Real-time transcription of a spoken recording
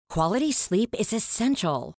Quality sleep is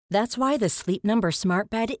essential. That's why the Sleep Number Smart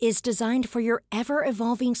Bed is designed for your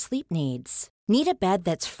ever-evolving sleep needs. Need a bed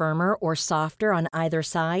that's firmer or softer on either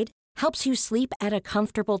side? Helps you sleep at a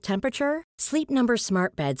comfortable temperature? Sleep Number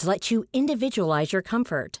Smart Beds let you individualize your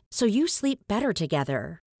comfort, so you sleep better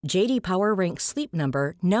together. J.D. Power ranks Sleep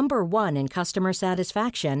Number number 1 in customer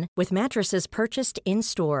satisfaction with mattresses purchased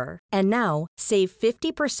in-store. And now, save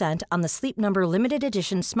 50% on the Sleep Number Limited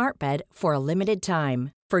Edition Smart Bed for a limited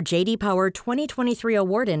time. For J.D. Power 2023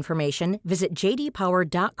 award information, visit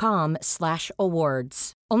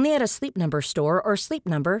jdpower.com/awards. Only at a Sleep Number store or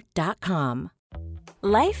sleepnumber.com.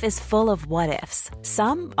 Life is full of what-ifs.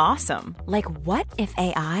 Some awesome, like what if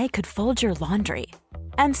AI could fold your laundry?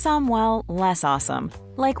 And some, well, less awesome.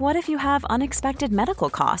 Like what if you have unexpected medical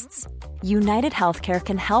costs? United Healthcare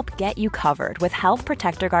can help get you covered with Health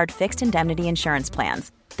Protector Guard fixed indemnity insurance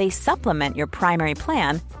plans. They supplement your primary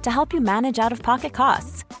plan to help you manage out-of-pocket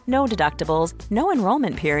costs. No deductibles, no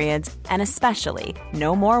enrollment periods, and especially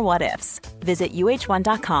no more what-ifs. Visit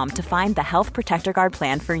uh1.com to find the Health Protector Guard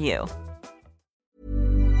plan for you.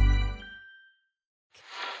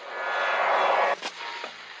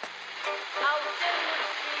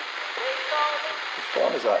 What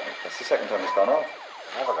time is that? That's the second time it's gone off.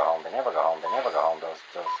 They never go home, those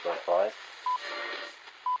boys.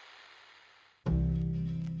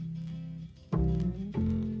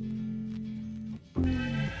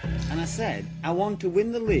 And I said, I want to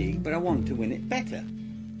win the league, but I want to win it better.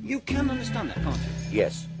 You can understand that, can't you?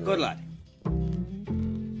 Yes. Good lad.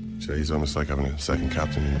 So he's almost like having a second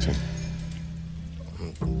captain in the team.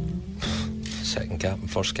 Second captain,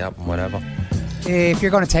 first captain, whatever. If you're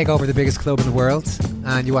going to take over the biggest club in the world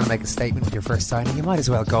and you want to make a statement with your first signing, you might as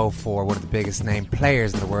well go for one of the biggest named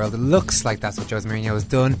players in the world. It looks like that's what Jose Mourinho has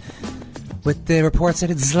done, with the reports that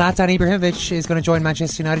Zlatan Ibrahimovic is going to join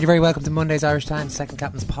Manchester United. You're very welcome to Monday's Irish Times Second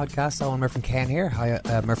Captain's Podcast. Owen Murphy Ken here. Hi,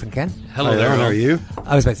 Murphy and Ken. Hello there. How are you?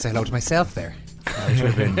 I was about to say hello to myself there. Which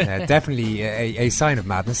would have been definitely a sign of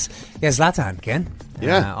madness. Yeah, Zlatan, Ken.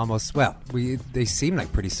 Yeah. Almost, well, they seem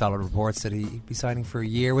like pretty solid reports that he'd be signing for a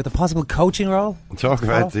year with a possible coaching role. Talk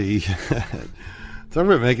about making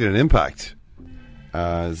an impact.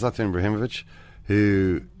 Zlatan Ibrahimovic,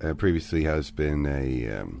 who previously has been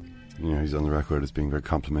he's on the record as being very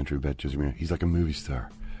complimentary about Jose Mourinho. He's like a movie star.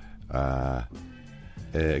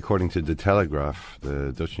 According to The Telegraph,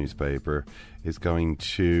 the Dutch newspaper, is going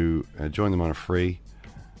to join them on a free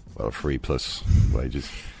plus wages.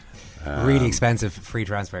 Really expensive free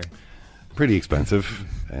transfer. Pretty expensive.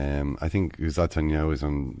 I think Zlatan is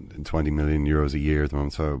on 20 million euros a year at the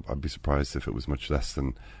moment, so I'd be surprised if it was much less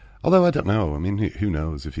than. Although I don't know. I mean, who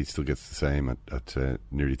knows if he still gets the same at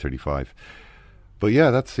nearly 35. But yeah,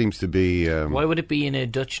 that seems to be. Why would it be in a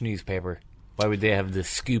Dutch newspaper? Why would they have the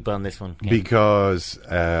scoop on this one? Because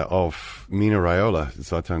of Mino Raiola,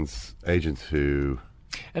 Zlatan's agent, who.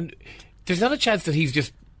 And there's not a chance that he's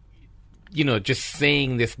just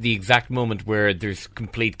saying this the exact moment where there's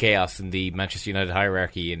complete chaos in the Manchester United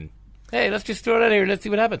hierarchy, and hey, let's just throw it out here, let's see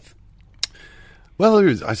what happens. Well,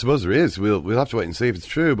 I suppose there is. We'll have to wait and see if it's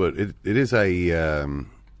true, but it is I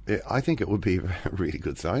think it would be a really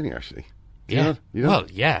good signing, actually. Yeah. You know? Well,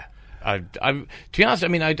 yeah. To be honest, I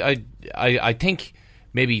mean, I think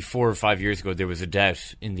maybe 4 or 5 years ago there was a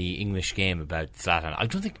doubt in the English game about Zlatan. I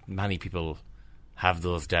don't think many people have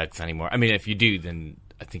those doubts anymore. I mean, if you do, then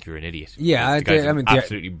I think you're an idiot. Yeah, the guy's an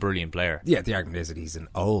absolutely brilliant player. Yeah, the argument is that he's an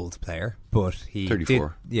old player, but he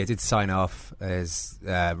 34. did sign off as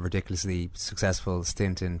a ridiculously successful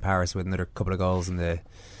stint in Paris with another couple of goals in the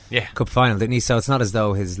cup final, didn't he? So it's not as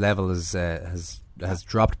though his level has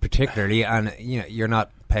dropped particularly, and you're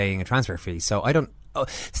not paying a transfer fee. So I don't.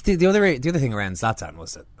 The other thing around Zlatan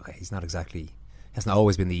was that he's not exactly, hasn't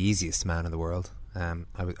always been the easiest man in the world. I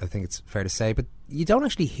think it's fair to say, but you don't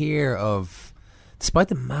actually hear of, despite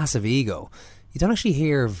the massive ego, you don't actually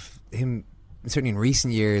hear of him, certainly in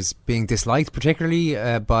recent years, being disliked particularly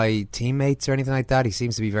by teammates or anything like that. He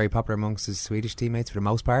seems to be very popular amongst his Swedish teammates for the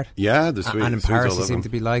most part. Yeah, the Swedes. And in Paris he seemed to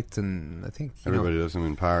be liked, and I think everybody loves him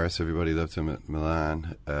in Paris, everybody loved him at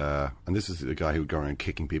Milan, and this is the guy who would go around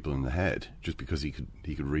kicking people in the head just because he could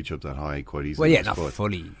reach up that high quite easily. Well, yeah, not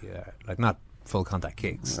fully, not full contact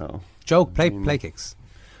kicks. No. Joke, play kicks.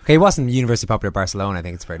 Okay, he wasn't universally popular at Barcelona, I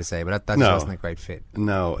think it's fair to say, but that just wasn't a great fit.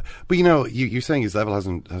 No, but you're saying his level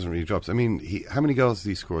hasn't really dropped. I mean, how many goals did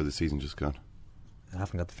he score this season just gone? I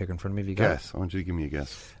haven't got the figure in front of me. Have you guess? I want you to give me a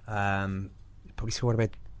guess. Probably scored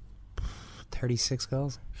about 36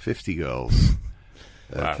 goals. 50 goals.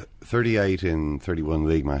 Wow. 38 in 31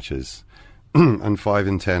 league matches and 5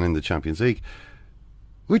 in 10 in the Champions League,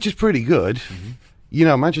 which is pretty good. Mm-hmm.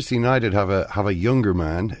 Manchester United have a younger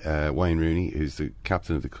man, Wayne Rooney, who's the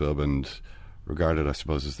captain of the club and regarded, I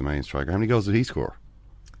suppose, as the main striker. How many goals did he score?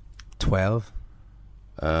 12.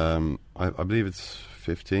 I believe it's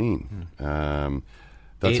 15.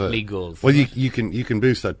 That's 8 league goals. Well, you can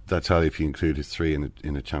boost that tally if you include his 3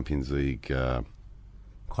 in a Champions League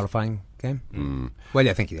qualifying game. Well,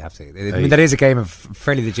 yeah, I think you have to. I mean, that is a game of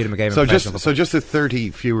fairly legitimate game. So just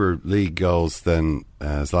 30 fewer league goals than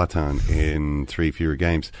Zlatan in 3 fewer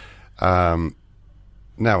games.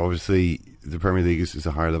 Now, obviously, the Premier League is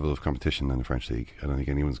a higher level of competition than the French League. I don't think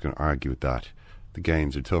anyone's going to argue with that. The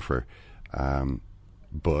games are tougher,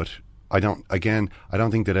 but I don't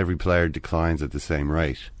think that every player declines at the same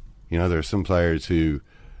rate. There are some players who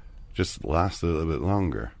just last a little bit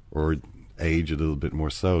longer or age a little bit more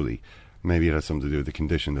slowly. Maybe it has something to do with the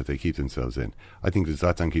condition that they keep themselves in. I think that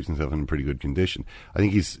Zlatan keeps himself in a pretty good condition. I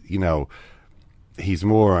think he's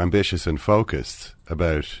more ambitious and focused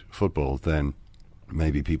about football than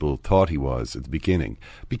maybe people thought he was at the beginning,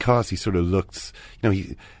 because he sort of looked,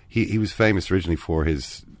 he was famous originally for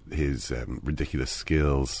his ridiculous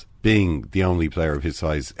skills, being the only player of his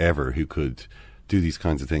size ever who could do these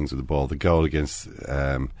kinds of things with the ball. The goal against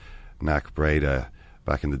NAC Breda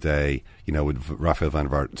back in the day, with Rafael van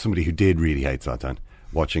der Vaart, somebody who did really hate Zlatan,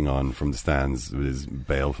 watching on from the stands with his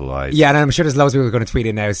baleful eyes. Yeah, and I'm sure there's loads of people going to tweet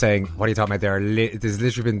in now saying, what are you talking about there? There's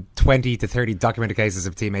literally been 20 to 30 documented cases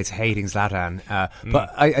of teammates hating Zlatan.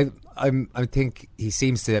 But I think he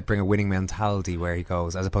seems to bring a winning mentality where he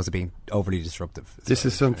goes, as opposed to being overly disruptive. This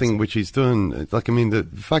is something which he's done. The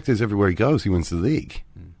fact is, everywhere he goes, he wins the league.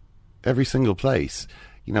 Every single place.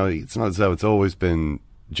 It's not as though it's always been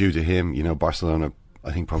due to him. Barcelona,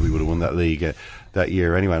 I think, probably would have won that league that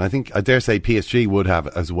year anyway. And I dare say PSG would have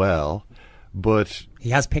as well. But he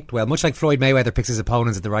has picked well, much like Floyd Mayweather picks his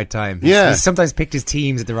opponents at the right time. Yeah, he's sometimes picked his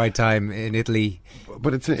teams at the right time in Italy.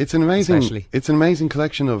 But it's an amazing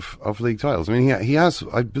collection of league titles. I mean, he has.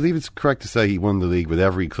 I believe it's correct to say he won the league with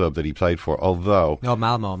every club that he played for. Although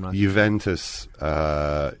Malmo, I'm not Juventus.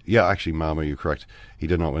 Actually, Malmo, you're correct. He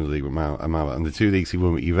did not win the league with Malmo, and the 2 leagues he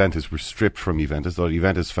won with Juventus were stripped from Juventus. Though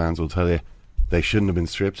Juventus fans will tell you they shouldn't have been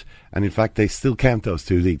stripped, and in fact, they still count those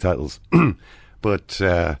 2 league titles. But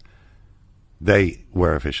they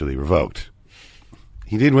were officially revoked.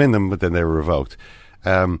 He did win them, but then they were revoked.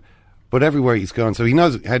 But everywhere he's gone, so he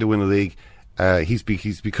knows how to win a league.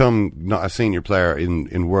 He's become not a senior player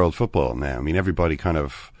in world football now. I mean, everybody kind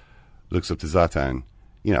of looks up to Zlatan.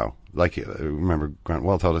 Remember Grant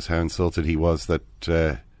Wall told us how insulted he was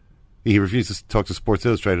that he refuses to talk to Sports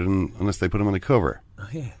Illustrated unless they put him on the cover. Oh,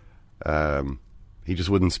 yeah. He just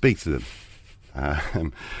wouldn't speak to them.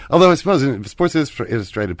 Although I suppose Sports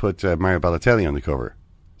Illustrated put Mario Balotelli on the cover,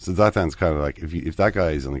 so Zlatan's kind of like, if that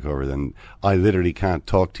guy is on the cover, then I literally can't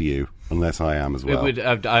talk to you unless I am as well.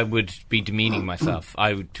 I would be demeaning myself.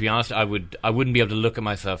 To be honest, I wouldn't be able to look at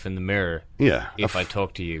myself in the mirror. Yeah, if I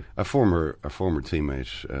talk to you. A former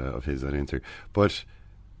teammate of his at Inter, but.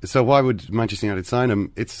 So why would Manchester United sign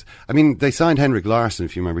him? They signed Henrik Larsson,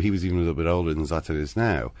 if you remember. He was even a little bit older than Zlatan is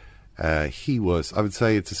now. I would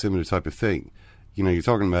say it's a similar type of thing. You're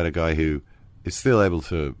talking about a guy who is still able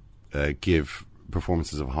to give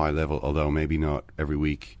performances of a high level, although maybe not every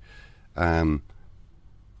week. You're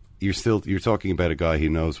talking about a guy who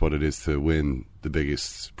knows what it is to win the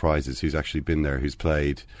biggest prizes, who's actually been there, who's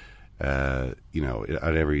played, at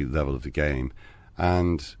every level of the game.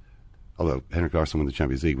 And although Henrik Larsson won the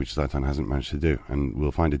Champions League, which Zlatan hasn't managed to do, and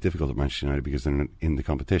will find it difficult at Manchester United because they're in the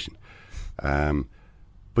competition. But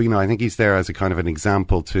I think he's there as a kind of an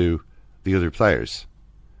example to the other players.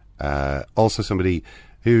 Also somebody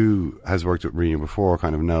who has worked with Mourinho before,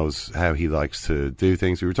 kind of knows how he likes to do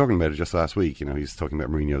things. We were talking about it just last week. He's talking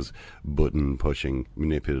about Mourinho's button-pushing,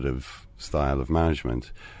 manipulative style of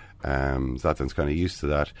management. Zlatan's kind of used to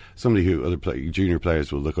that. Somebody who other junior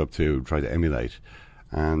players will look up to, try to emulate.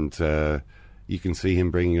 And you can see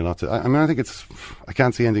him bringing a lot to... I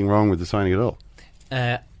can't see anything wrong with the signing at all.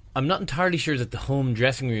 I'm not entirely sure that the home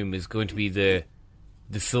dressing room is going to be the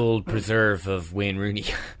sole preserve of Wayne Rooney.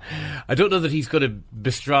 I don't know that he's going to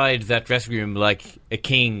bestride that dressing room like a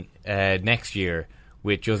king next year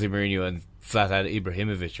with Jose Mourinho and Zlatan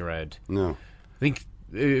Ibrahimovic around. No. I think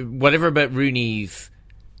whatever about Rooney's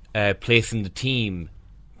place in the team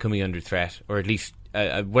coming under threat, or at least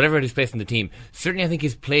whatever his place in the team, certainly I think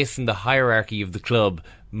his place in the hierarchy of the club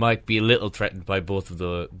might be a little threatened by both of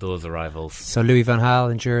those arrivals. So Louis van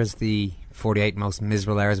Gaal endures the 48 most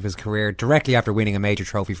miserable hours of his career directly after winning a major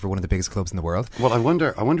trophy for one of the biggest clubs in the world. Well, I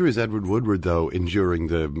wonder is Edward Woodward, though, enduring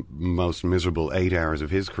the most miserable 8 hours of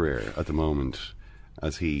his career at the moment?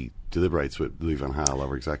 as he deliberates with Louis van Gaal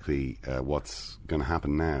over exactly what's going to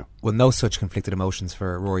happen now. Well, no such conflicted emotions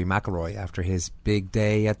for Rory McIlroy after his big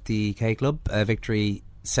day at the K Club. A victory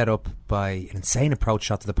set up by an insane approach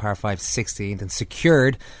shot to the par 5 16th and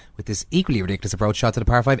secured with this equally ridiculous approach shot to the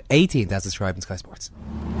par 5 18th, as described in Sky Sports.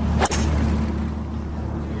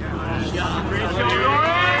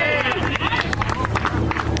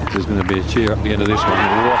 There's going to be a cheer at the end of this one.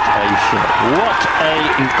 What a shot. What a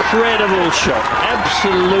incredible shot.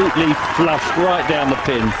 Absolutely flushed right down the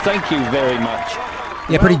pin. Thank you very much.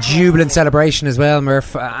 Yeah, pretty jubilant celebration as well,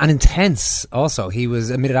 Murph, and intense also. He was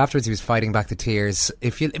admitted afterwards he was fighting back the tears.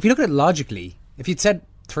 If you look at it logically, if you'd said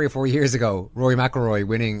 3 or 4 years ago Rory McIlroy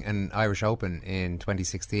winning an Irish Open in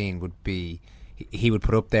 2016 would be, he would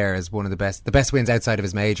put up there as one of the best wins outside of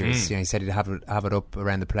his majors. You know, he said he'd have it up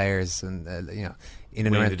around the players and you know, in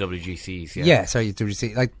and around the WGCs. Yeah, sorry,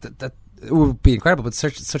 WGC, like that it would be incredible. But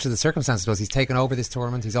such are the circumstances. Was he's taken over this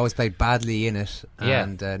tournament? He's always played badly in it,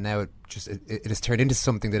 and now it has turned into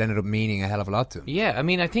something that ended up meaning a hell of a lot to him. Yeah, I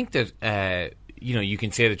mean, I think that you know, you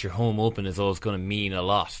can say that your home open is always going to mean a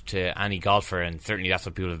lot to any golfer, and certainly that's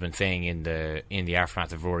what people have been saying in the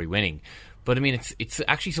aftermath of Rory winning. But I mean, it's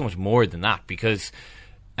actually so much more than that, because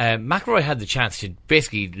McIlroy had the chance to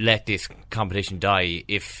basically let this competition die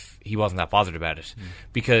if he wasn't that bothered about it.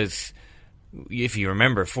 Because if you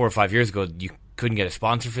remember, 4 or 5 years ago, you couldn't get a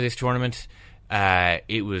sponsor for this tournament.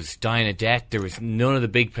 It was dying of debt. There was none of the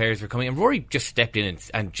big players were coming, and Rory just stepped in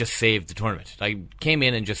and just saved the tournament. Like, came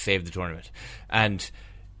in and just saved the tournament. And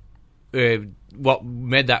what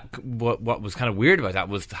was kind of weird about that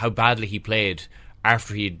was how badly he played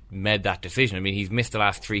after he'd made that decision. I mean, he's missed the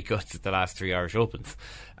last 3 cuts at the last 3 Irish Opens.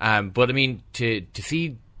 But I mean, to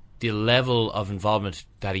see the level of involvement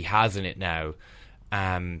that he has in it now,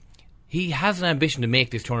 he has an ambition to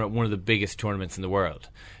make this tournament one of the biggest tournaments in the world,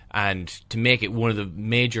 and to make it one of the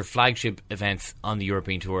major flagship events on the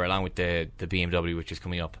European Tour, along with the BMW, which is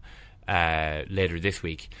coming up later this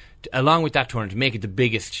week. Along with that tournament, to make it the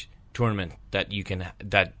biggest tournament that you can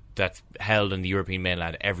that's held on the European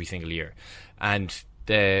mainland every single year. And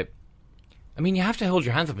I mean, you have to hold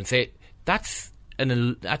your hands up and say that's a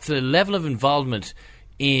level of involvement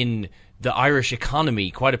in the Irish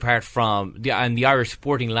economy, quite apart from the Irish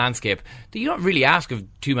sporting landscape, that you don't really ask of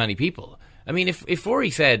too many people. I mean, if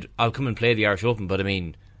Rory said, "I'll come and play the Irish Open," but I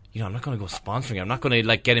mean, you know, I'm not going to go sponsoring. I'm not going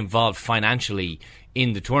to get involved financially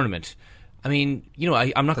in the tournament. I mean, you know,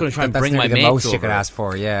 I'm not going to try and bring my mates over. That's the most you could ask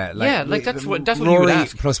for, yeah. That's what Rory, you would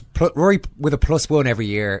ask. Rory with a +1 every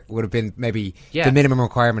year would have been maybe the minimum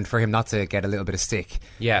requirement for him not to get a little bit of stick.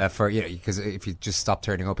 Yeah, because if you just stop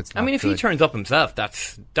turning up, it's not if he turns up himself,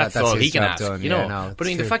 that's all he can ask. Done, you know. But I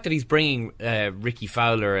mean, the fact that he's bringing Ricky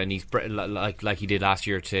Fowler and he's like he did last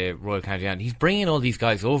year to Royal County Down, he's bringing all these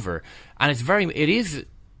guys over, and it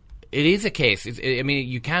is a case. I mean,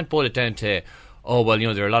 you can't boil it down to, oh, well, you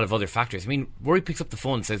know, there are a lot of other factors. I mean, Rory picks up the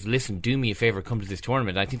phone and says, "Listen, do me a favour, come to this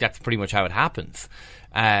tournament." And I think that's pretty much how it happens.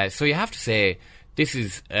 So you have to say, this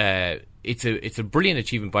is it's a brilliant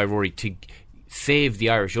achievement by Rory to save the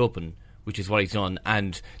Irish Open, which is what he's done.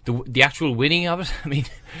 And the actual winning of it, I mean,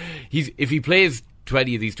 if he plays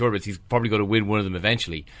 20 of these tournaments, he's probably going to win one of them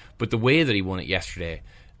eventually. But the way that he won it yesterday,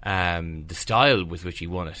 the style with which he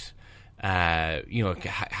won it, you know,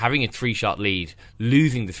 having a 3-shot lead,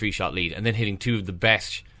 losing the 3-shot lead, and then hitting 2 of the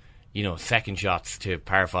best, you know, second shots to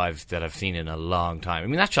par 5s that I've seen in a long time. I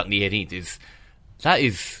mean, that shot in the 18th is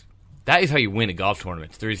how you win a golf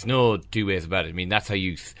tournament. There is no two ways about it. I mean, that's how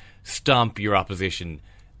you stomp your opposition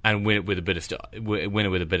and win it with a bit of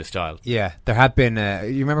style. Yeah, there had been.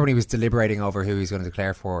 You remember when he was deliberating over who he's going to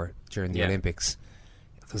declare for during the Olympics?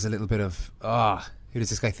 There was a little bit of who does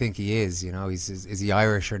this guy think he is? You know, is he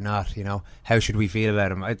Irish or not? You know, how should we feel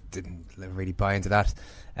about him? I didn't really buy into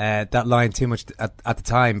that line too much at the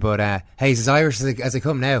time. But hey, he's as Irish as they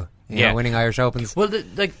come now. You know, winning Irish Opens. Well,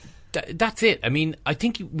 that's it. I mean, I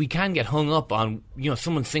think we can get hung up on, you know,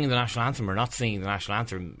 someone singing the national anthem or not singing the national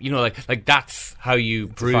anthem. You know, like that's how you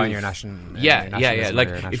prove define your national. Yeah.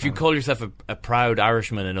 Like if you call yourself a proud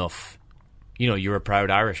Irishman enough, you know, you're a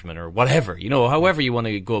proud Irishman or whatever, you know, however you want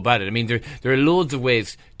to go about it. I mean, there are loads of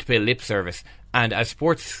ways to pay lip service, and as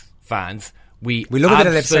sports fans, we love a bit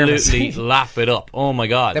of lip service. Absolutely lap it up. Oh my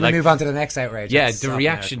God! Then we move on to the next outrage. Yeah, the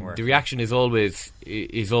reaction is always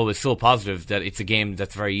so positive that it's a game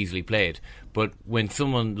that's very easily played. But when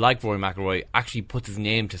someone like Rory McIlroy actually puts his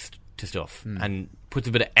name to stuff and puts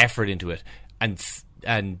a bit of effort into it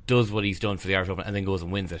and does what he's done for the Irish Open and then goes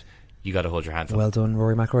and wins it, you got to hold your hands up. Well done,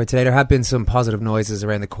 Rory McIlroy. Today there have been some positive noises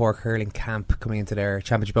around the Cork hurling camp coming into their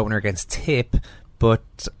championship opener against Tipp,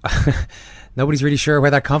 but nobody's really sure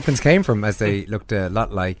where that confidence came from, as they looked a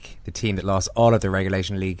lot like the team that lost all of their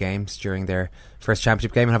regulation league games during their first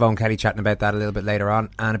championship game. And have Owen Kelly chatting about that a little bit later on.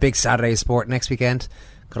 And a big Saturday sport next weekend.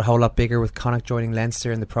 Got a whole lot bigger with Connacht joining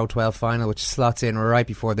Leinster in the Pro 12 final, which slots in right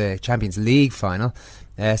before the Champions League final.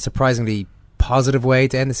 Surprisingly positive way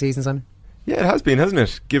to end the season, Simon. Yeah, it has been, hasn't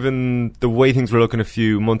it? Given the way things were looking a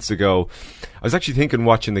few months ago. I was actually thinking,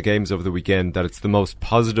 watching the games over the weekend, that it's the most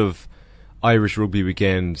positive Irish rugby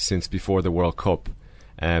weekend since before the World Cup.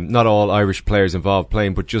 Not all Irish players involved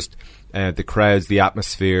playing, but just the crowds, the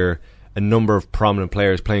atmosphere, a number of prominent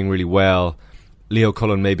players playing really well. Leo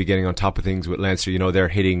Cullen maybe getting on top of things with Leinster. You know, they're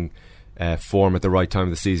hitting form at the right time of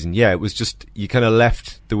the season. Yeah, it was just, you kind of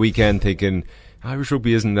left the weekend thinking Irish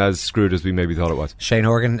rugby isn't as screwed as we maybe thought it was. Shane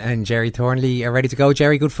Horgan and Jerry Thornley are ready to go.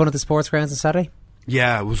 Jerry, good fun at the sports grounds on Saturday?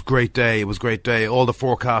 Yeah, it was a great day. All the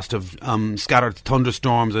forecast of scattered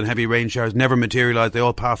thunderstorms and heavy rain showers never materialised. They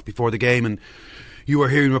all passed before the game, and you were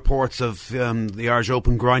hearing reports of the Irish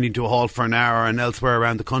Open grinding to a halt for an hour and elsewhere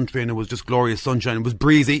around the country, and it was just glorious sunshine. It was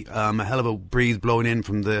breezy, a hell of a breeze blowing in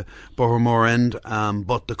from the Bohermore end,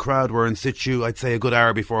 but the crowd were in situ, I'd say a good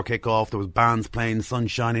hour before kick-off. There was bands playing, sun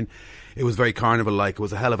shining. It was very carnival-like. It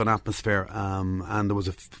was a hell of an atmosphere, and there was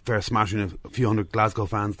a fair smashing of a few hundred Glasgow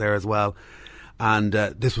fans there as well. And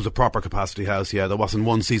this was a proper capacity house. Yeah, there wasn't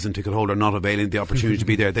one season ticket holder not availing the opportunity to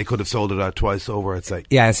be there. They could have sold it out twice over, I'd say.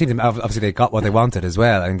 Yeah, I see them. Obviously, they got what they wanted as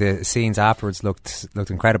well. I mean, the scenes afterwards looked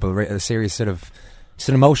incredible. A serious sort of, just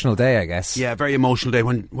an emotional day, I guess. Yeah, very emotional day.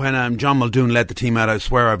 When John Muldoon led the team out, I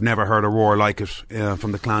swear I've never heard a roar like it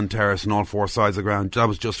from the Clan Terrace and all four sides of the ground. That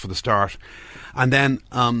was just for the start. And then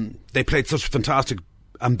they played such fantastic,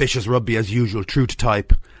 ambitious rugby as usual, true to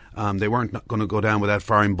type. They weren't going to go down without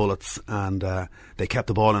firing bullets, and they kept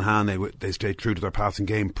the ball in hand. They stayed true to their passing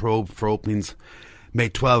game, probed for openings,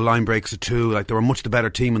 made 12 line breaks to 2. Like, they were much the better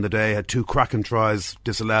team in the day, had 2 cracking tries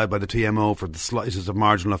disallowed by the TMO for the slightest of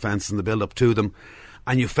marginal offence in the build-up to them.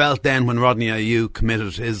 And you felt then when Rodney Ayew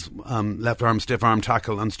committed his left arm stiff arm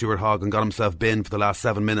tackle on Stuart Hogg and got himself binned for the last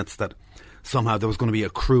 7 minutes that somehow there was going to be a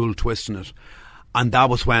cruel twist in it. And that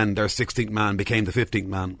was when their 16th man became the 15th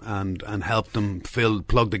man and helped them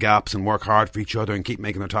plug the gaps and work hard for each other and keep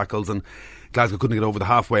making their tackles. And Glasgow couldn't get over the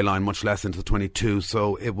halfway line, much less into the 22.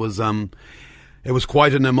 So it was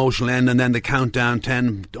quite an emotional end. And then the countdown,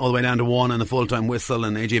 10 all the way down to 1, and the full-time whistle,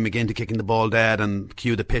 and AJ McGinty kicking the ball dead and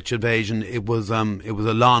cue the pitch invasion. It was a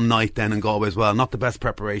long night then in Galway as well. Not the best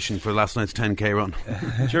preparation for last night's 10k run.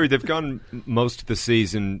 Jerry, they've gone most of the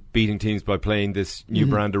season beating teams by playing this new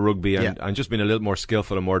brand of rugby and just being a little more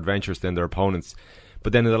skillful and more adventurous than their opponents.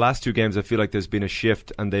 But then in the last 2 games, I feel like there's been a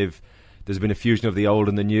shift, and there's been a fusion of the old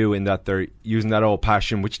and the new, in that they're using that old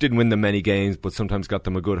passion, which didn't win them many games but sometimes got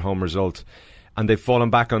them a good home result. And they've fallen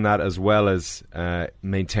back on that, as well as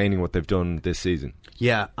maintaining what they've done this season.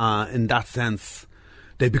 Yeah, in that sense,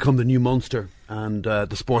 they've become the new Munster, and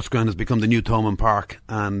the sports ground has become the new Thomond Park.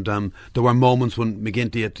 And there were moments when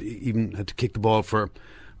McGinty had to kick the ball for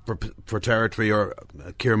territory, or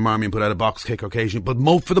Kieran Marmion put out a box kick occasionally.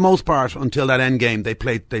 But for the most part, until that end game, they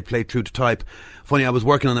played true to type. Funny, I was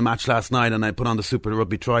working on the match last night, and I put on the Super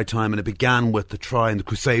Rugby try time, and it began with the try in the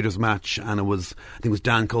Crusaders match, and I think it was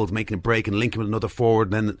Dan Coles making a break and linking with another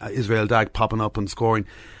forward, and then Israel Dag popping up and scoring,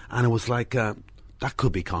 and it was like, that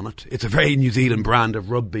could be Connacht. It's a very New Zealand brand of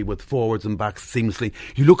rugby with forwards and backs seamlessly.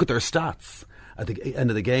 You look at their stats at the end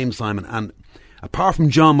of the game, Simon, and apart from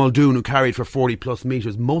John Muldoon, who carried for 40 plus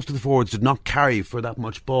metres, most of the forwards did not carry for that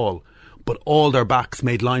much ball, but all their backs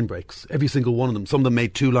made line breaks. Every single one of them. Some of them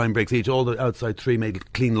made 2 line breaks each. All the outside 3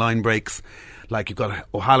 made clean line breaks. Like, you've got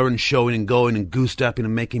O'Halloran showing and going and goose stepping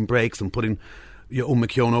and making breaks and putting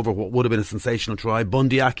McKeown over what would have been a sensational try.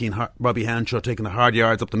 Bundy, Aki and Robbie Henshaw taking the hard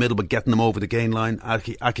yards up the middle but getting them over the gain line.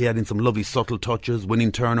 Aki adding some lovely subtle touches,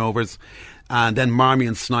 winning turnovers. And then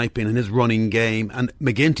Marmion sniping and his running game, and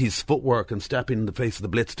McGinty's footwork and stepping in the face of the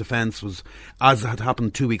blitz defence was as had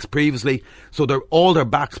happened 2 weeks previously. So all their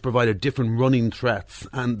backs provided different running threats,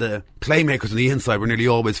 and the playmakers on the inside were nearly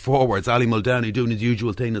always forwards. Ali Muldowney doing his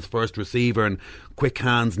usual thing as first receiver and quick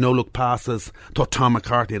hands, no look passes. I thought Tom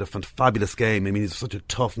McCarthy had a fabulous game. I mean, he's such a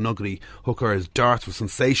tough, nuggety hooker. His darts were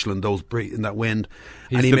sensational in that wind.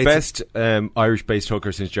 He's the best Irish-based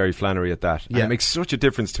hooker since Jerry Flannery at that. Yeah. And it makes such a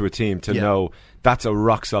difference to a team to know that's a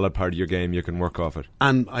rock-solid part of your game. You can work off it.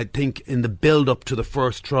 And I think in the build-up to the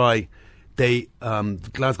first try,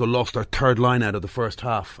 Glasgow lost their third line out of the first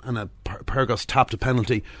half, and Pergos tapped a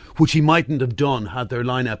penalty, which he mightn't have done had their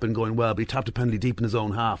line-up been going well, but he tapped a penalty deep in his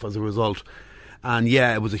own half as a result. And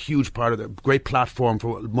yeah, it was a huge part of the great platform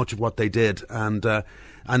for much of what they did. And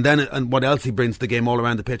what else he brings to the game all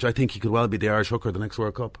around the pitch, I think he could well be the Irish hooker the next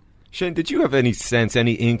World Cup. Shane, did you have any sense,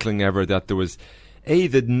 any inkling ever that there was A,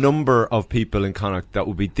 the number of people in Connacht that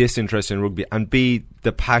would be disinterested in rugby, and B,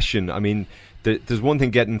 the passion? I mean, there's one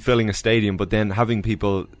thing filling a stadium, but then having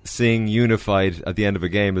people sing unified at the end of a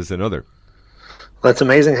game is another. Well, it's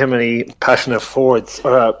amazing how many passionate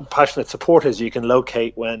passionate supporters you can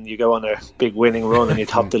locate when you go on a big winning run and you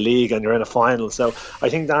top the league and you're in a final. So I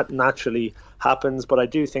think that naturally happens, but I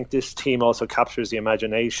do think this team also captures the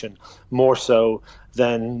imagination more so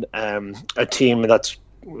than a team that's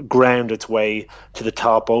ground its way to the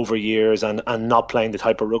top over years and not playing the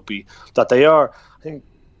type of rugby that they are. I think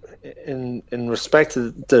in respect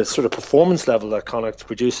to the sort of performance level that Connacht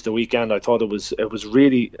produced at the weekend, I thought it was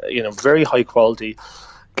really, very high quality.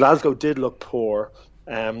 Glasgow did look poor,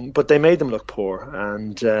 but they made them look poor,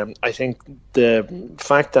 and I think the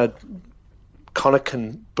fact that Connacht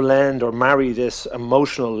can blend or marry this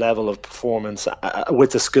emotional level of performance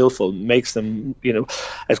with the skillful makes them,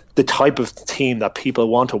 the type of team that people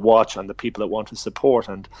want to watch and the people that want to support.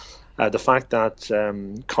 And the fact that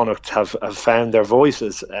Connacht have found their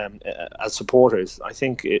voices as supporters, I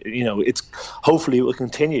think it's hopefully it will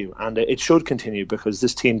continue, and it should continue, because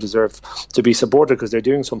this team deserves to be supported because they're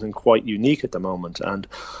doing something quite unique at the moment. And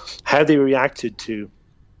how they reacted to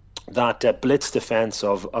that blitz defence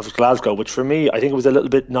of Glasgow, which for me I think it was a little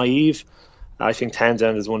bit naive. I think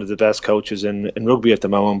Townsend is one of the best coaches in rugby at the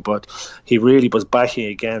moment, but he really was backing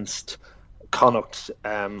against Connacht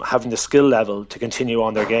having the skill level to continue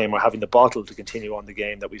on their game, or having the bottle to continue on the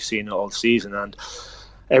game that we've seen all season. And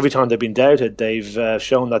every time they've been doubted, they've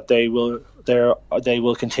shown that they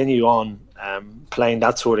will continue on playing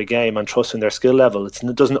that sort of game and trusting their skill level. It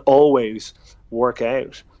doesn't always work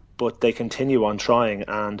out, but they continue on trying,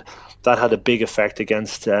 and that had a big effect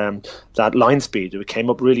against that line speed. It came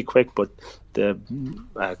up really quick, but the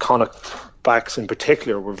Connacht backs in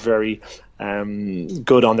particular were very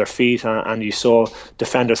good on their feet, and you saw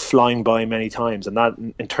defenders flying by many times, and that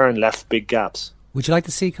in turn left big gaps. Would you like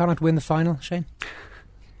to see Connacht win the final, Shane?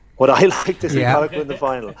 Would I like to see Connacht win the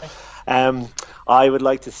final? I would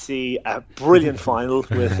like to see a brilliant final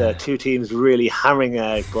with two teams really hammering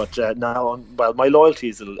out. But my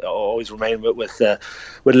loyalties will always remain with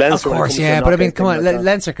Leinster. Of course, yeah. But I mean, come on,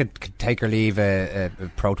 Leinster could take or leave a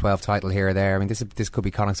Pro 12 title here or there. I mean, this could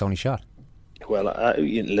be Connacht's only shot. Well,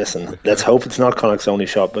 listen, let's hope it's not Connacht's only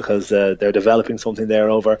shot, because they're developing something there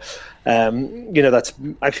over, that's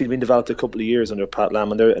actually been developed a couple of years under Pat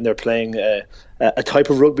Lam, and they're playing a type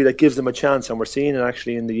of rugby that gives them a chance, and we're seeing it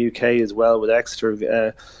actually in the UK as well, with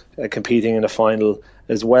Exeter competing in a final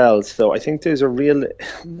as well. So I think there's a real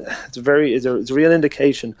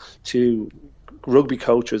indication to rugby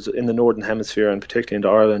coaches in the Northern Hemisphere, and particularly into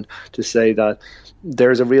Ireland, to say that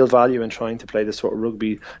there's a real value in trying to play the sort of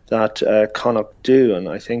rugby that Connacht do. And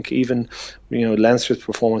I think even Leinster's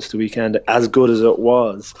performance the weekend, as good as it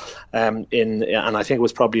was, and I think it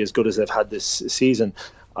was probably as good as they've had this season,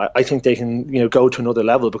 I think they can go to another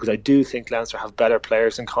level, because I do think Leinster have better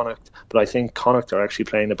players than Connacht, but I think Connacht are actually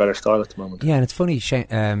playing a better style at the moment. Yeah, and it's funny,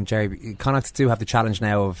 Jerry, Connacht do have the challenge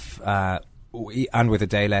now of and with a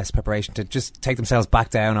day less preparation, to just take themselves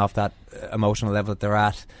back down off that emotional level that they're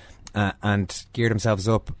at, and gear themselves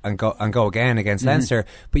up and go again against Leinster.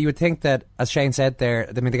 But you would think that, as Shane said there,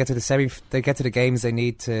 I mean, they get to the games they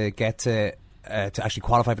need to get to actually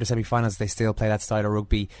qualify for the semi-finals. They still play that style of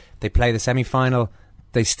rugby. They play the semi-final,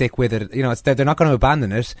 they stick with it. They're not going to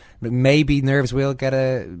abandon it. Maybe nerves will get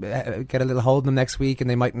a little hold on them next week, and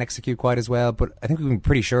they mightn't execute quite as well. But I think we've been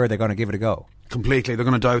pretty sure they're going to give it a go. Completely, they're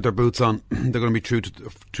going to die with their boots on. They're going to be true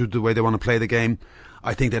to the way they want to play the game.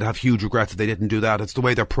 I think they'd have huge regrets if they didn't do that. It's the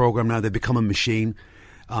way they're programmed now. They've become a machine.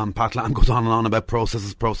 Pat Lam goes on and on about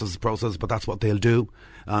processes, but that's what they'll do.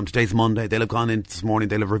 Today's Monday. They'll have gone in this morning.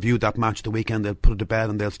 They'll have reviewed that match the weekend. They'll put it to bed,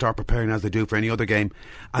 and they'll start preparing as they do for any other game.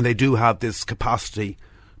 And they do have this capacity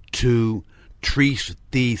to treat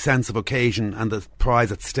the sense of occasion and the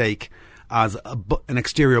prize at stake as an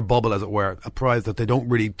exterior bubble, as it were, a prize that they don't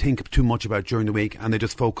really think too much about during the week, and they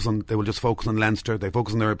will just focus on Leinster. They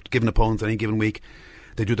focus on their given opponents any given week.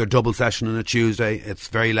 They do their double session on a Tuesday. It's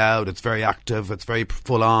very loud, it's very active, it's very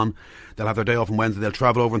full on. They'll have their day off on Wednesday. They'll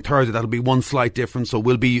travel over on Thursday. That'll be one slight difference, so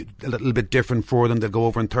will be a little bit different for them. They'll go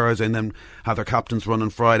over on Thursday and then have their captains run on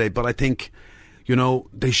Friday. But I think,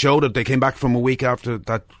 they showed it. They came back from a week after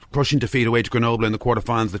that crushing defeat away to Grenoble in the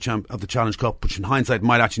quarterfinals of the Challenge Cup, which in hindsight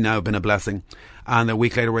might actually now have been a blessing. And a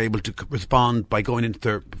week later were able to respond by going into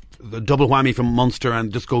their the double whammy from Munster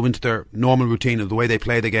and just go into their normal routine of the way they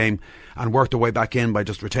play the game and work their way back in by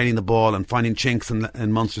just retaining the ball and finding chinks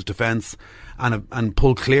in Munster's defence and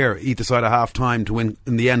pull clear either side of half time to win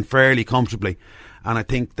in the end fairly comfortably. And I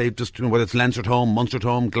think they've just, whether it's Leinster at home, Munster at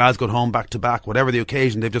home, Glasgow at home, back to back, whatever the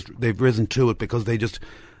occasion, they've risen to it because they've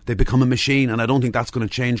become a machine. And I don't think that's going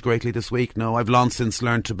to change greatly this week. No, I've long since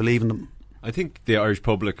learned to believe in them. I think the Irish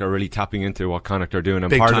public are really tapping into what Connacht are doing, and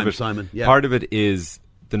Big part time, of it, Simon. Yeah. Part of it is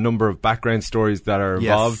the number of background stories that are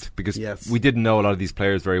involved, because we didn't know a lot of these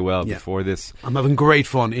players very well before this. I'm having great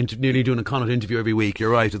fun nearly doing a Connacht interview every week. You're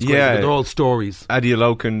right, it's great. They're all stories. Adi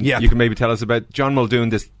Alokan, you can maybe tell us about John Muldoon,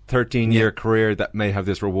 this 13-year career that may have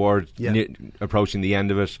this reward approaching the end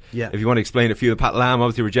of it. If you want to explain a few, Pat Lam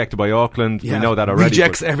obviously rejected by Auckland. We know that already.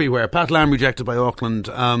 Rejects everywhere. Pat Lam rejected by Auckland.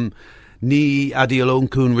 Ní Adi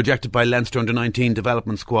Alokan rejected by Leinster under-19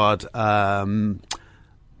 development squad.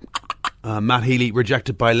 Matt Healy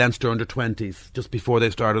rejected by Leinster under-20s just before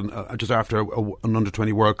they started, just after an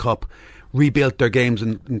under-20 World Cup. Rebuilt their games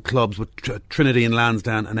in clubs with Trinity and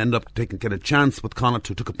Lansdowne and ended up getting a chance with Connacht,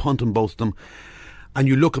 who took a punt on both of them. And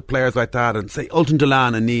you look at players like that and say Ultan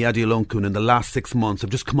Dillane and Ní Adi Alokan in the last 6 months have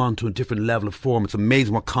just come on to a different level of form. It's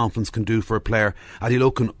amazing what confidence can do for a player. Adi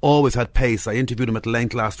Alokan always had pace. I interviewed him at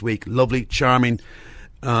length last week. Lovely, charming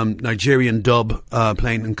Nigerian dub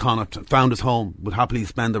playing in Connacht. Found his home. Would happily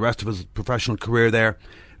spend the rest of his professional career there.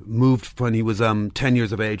 Moved when he was 10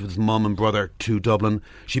 years of age with his mum and brother to Dublin.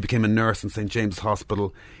 She became a nurse in St James's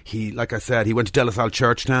Hospital. He, like I said, he went to De La Salle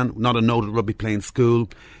Churchtown, not a noted rugby playing school.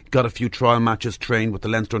 Got a few trial matches, trained with the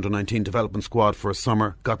Leinster under-19 development squad for a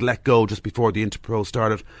summer. Got let go just before the Interpro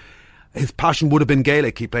started. His passion would have been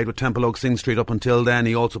Gaelic. He played with Temple Oak Sing Street up until then.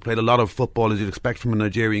 He also played a lot of football, as you'd expect from a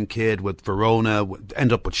Nigerian kid, with Verona,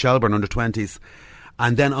 ended up with Shelburne under-20s.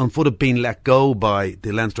 And then on foot of being let go by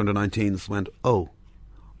the Leinster under-19s, went,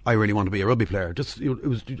 I really want to be a rugby player. It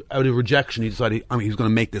was out of rejection. He decided he was going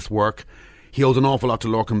to make this work. He owes an awful lot to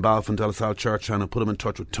Lorcan Balfe and De La Salle Churchtown and put him in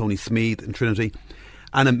touch with Tony Smeeth in Trinity.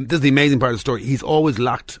 And this is the amazing part of the story. He's always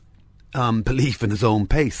lacked belief in his own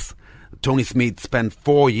pace. Tony Smeeth spent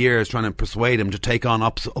 4 years trying to persuade him to take on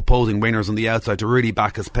opposing wingers on the outside to really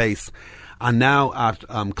back his pace. And now at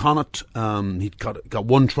Connacht, he got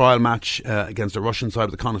one trial match against the Russian side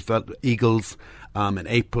of the Connacht Eagles in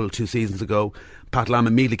April 2 seasons ago. Pat Lam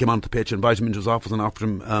immediately came onto the pitch, invited him into his office and offered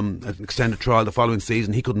him an extended trial the following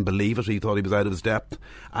season. He couldn't believe it. He thought he was out of his depth.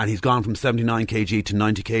 And he's gone from 79 kg to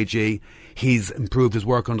 90 kg. He's improved his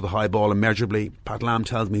work under the high ball immeasurably. Pat Lam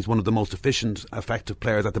tells me he's one of the most efficient, effective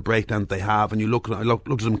players at the breakdown that they have. And I looked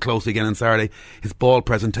at him closely again on Saturday. His ball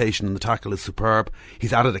presentation and the tackle is superb.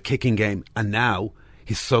 He's added a kicking game. And now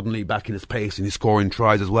he's suddenly back in his pace and he's scoring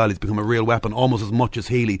tries as well. He's become a real weapon, almost as much as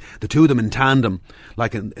Healy. The two of them in tandem,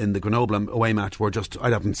 like in the Grenoble away match, were just, I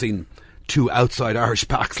haven't seen two outside Irish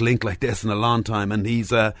backs linked like this in a long time. And he's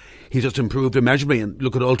just improved immeasurably. And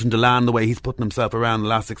look at Ultan Dillane, the way he's putting himself around the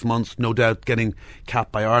last 6 months. No doubt getting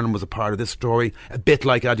capped by Ireland was a part of this story. A bit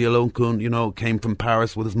like Adi Alokan, came from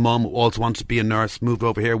Paris with his mum, also wanted to be a nurse, moved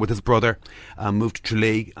over here with his brother, moved to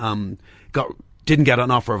Tralee, didn't get an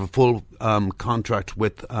offer of a full contract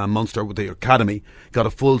with Munster, with the academy. Got a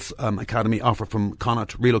full academy offer from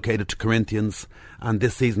Connacht, relocated to Corinthians, and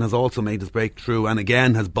this season has also made his breakthrough and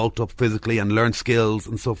again has bulked up physically and learned skills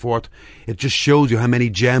and so forth. It just shows you how many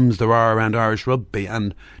gems there are around Irish rugby,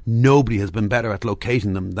 and nobody has been better at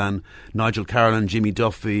locating them than Nigel Carolan, Jimmy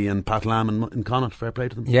Duffy and Pat Lam in Connacht. Fair play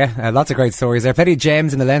to them. Yeah, lots of great stories. There are plenty of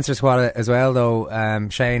gems in the Leinster squad as well, though,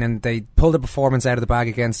 Shane, and they pulled a performance out of the bag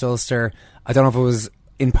against Ulster. I don't know if it was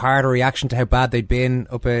in part a reaction to how bad they'd been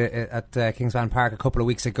up at Kingspan Park a couple of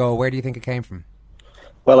weeks ago. Where do you think it came from?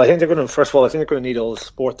 Well, I think they're going to need all the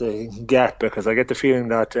support they get, because I get the feeling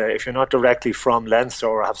that if you're not directly from Leinster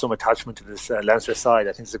or have some attachment to this Leinster side,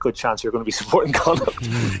 I think there's a good chance you're going to be supporting Connacht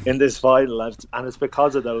in this final. And it's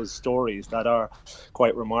because of those stories that are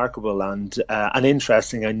quite remarkable and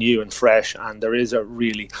interesting and new and fresh. And there's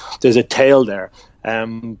a tale there.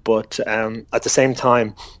 But at the same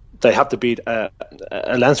time, they have to beat a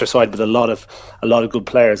Leinster side with a lot of good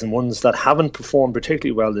players, and ones that haven't performed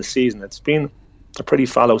particularly well this season. It's been a pretty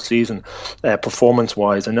fallow season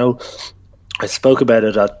performance-wise. I know I spoke about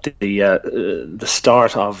it at the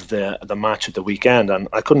start of the match at the weekend, and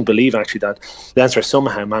I couldn't believe actually that Leinster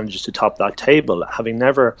somehow manages to top that table, having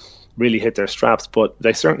never really hit their straps, but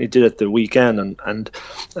they certainly did it the weekend. And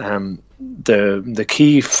the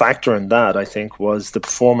key factor in that, I think, was the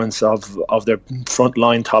performance of their front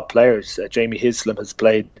line top players. Jamie Hislop has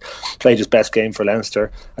played his best game for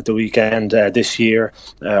Leinster at the weekend this year.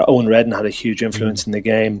 Owen Redden had a huge influence in the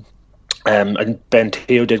game. And Ben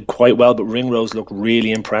Teo did quite well, but Ringrose looked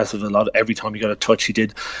really impressive. Every time he got a touch,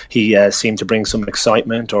 he seemed to bring some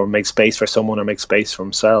excitement or make space for someone or make space for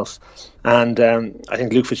himself. And I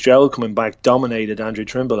think Luke Fitzgerald coming back dominated Andrew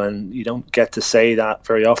Trimble, and you don't get to say that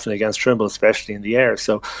very often against Trimble, especially in the air.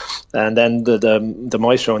 So, and then the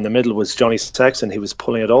maestro in the middle was Johnny Sexton. He was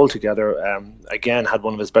pulling it all together. Again, had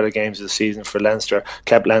one of his better games of the season for Leinster.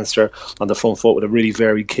 Kept Leinster on the front foot with a really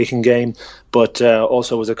varied kicking game, but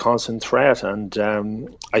also was a constant threat. And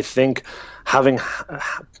I think, having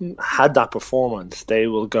had that performance, they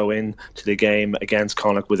will go into the game against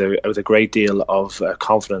Connacht with a great deal of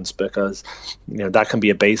confidence, because that can be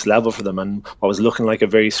a base level for them. And what was looking like a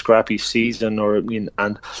very scrappy season,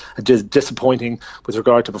 and disappointing with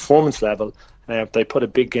regard to performance level, they put a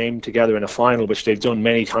big game together in a final, which they've done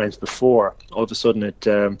many times before. All of a sudden,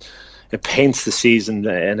 it paints the season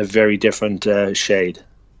in a very different shade.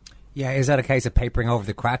 Yeah, is that a case of papering over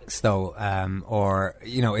the cracks, though, or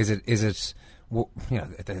is it?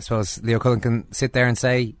 I suppose Leo Cullen can sit there and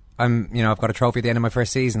say, I've got a trophy at the end of my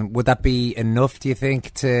first season. Would that be enough, do you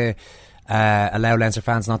think, to allow Leinster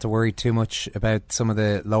fans not to worry too much about some of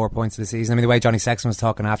the lower points of the season? I mean, the way Johnny Sexton was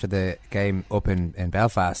talking after the game up in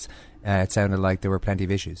Belfast, it sounded like there were plenty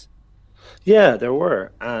of issues. Yeah, there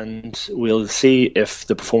were, and we'll see if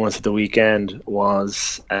the performance of the weekend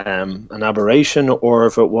was an aberration or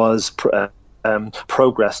if it was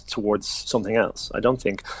progress towards something else. I don't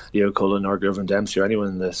think Leo Cullen or Gervin Dempsey or anyone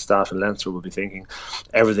in the staff in Leinster will be thinking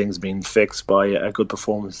everything's been fixed by a good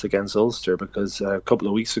performance against Ulster, because a couple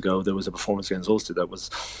of weeks ago there was a performance against Ulster that was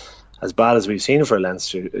as bad as we've seen for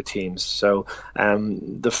Leinster teams. So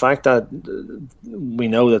the fact that we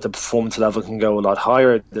know that the performance level can go a lot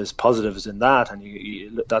higher, there's positives in that,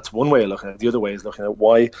 and that's one way of looking at it. The other way is looking at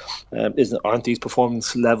why aren't these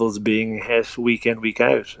performance levels being hit week in, week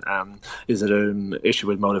out? Is it an issue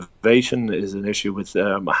with motivation? Is it an issue with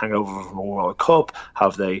a hangover from a World Cup?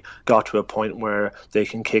 Have they got to a point where they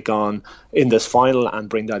can kick on in this final and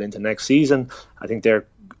bring that into next season? I think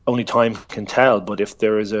only time can tell, but if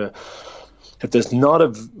there's not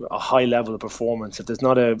a high level of performance, if there's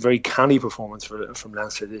not a very canny performance from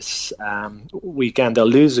Leinster this weekend, they'll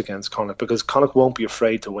lose against Connacht, because Connacht won't be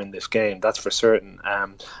afraid to win this game, that's for certain,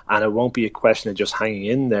 and it won't be a question of just hanging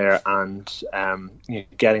in there and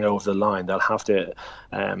getting over the line. They'll have to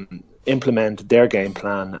implement their game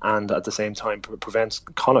plan and at the same time prevent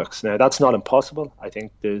Connacht's. Now, that's not impossible. I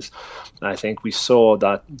think we saw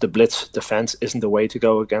that the blitz defence isn't the way to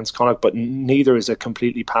go against Connacht, but neither is a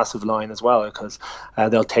completely passive line as well, because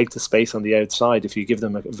they'll take the space on the outside if you give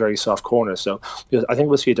them a very soft corner. So I think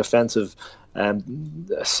we'll see a defensive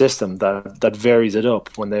system that varies it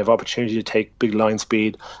up. When they have opportunity to take big line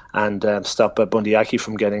speed and stop Bundy Aki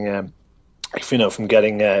from getting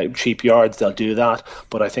cheap yards, they'll do that.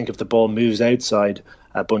 But I think if the ball moves outside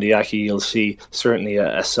Bundy Aki, you'll see certainly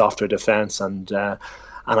a softer defence, and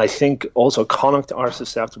I think also Connacht are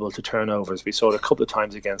susceptible to turnovers. We saw it a couple of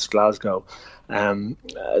times against Glasgow,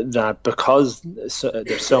 that because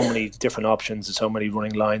there's so many different options and so many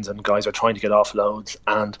running lines, and guys are trying to get offloads,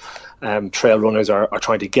 and trail runners are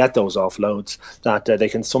trying to get those offloads, that they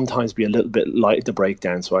can sometimes be a little bit light at the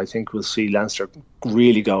breakdown. So I think we'll see Leinster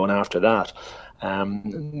really going after that.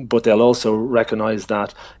 But they'll also recognise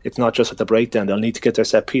that it's not just at the breakdown. They'll need to get their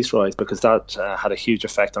set piece right, because that had a huge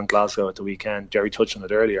effect on Glasgow at the weekend. Jerry touched on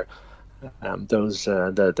it earlier.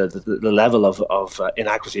 The level of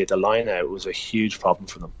inaccuracy at the line out was a huge problem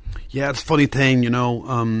for them. Yeah, it's a funny thing, you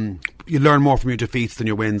learn more from your defeats than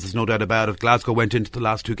your wins, there's no doubt about it. Glasgow went into the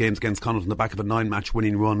last two games against Connacht on the back of a 9-match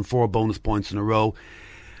winning run, 4 bonus points in a row.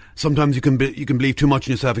 Sometimes you can believe too much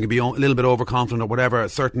in yourself and can be a little bit overconfident or whatever.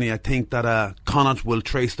 Certainly I think that Connacht will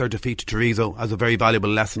trace their defeat to Treviso as a very valuable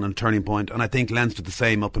lesson and turning point, and I think Leinster the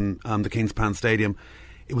same up in the Kingspan Stadium.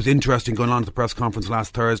 It was interesting going on at the press conference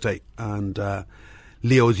last Thursday, and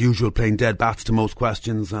Leo, as usual, playing dead bats to most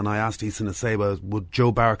questions, and I asked Ethan Aseba, would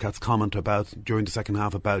Joe Barracat's comment during the second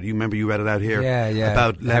half about, you remember you read it out here,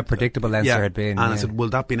 about how predictable Leinster had been, and I said, will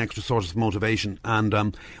that be an extra source of motivation? And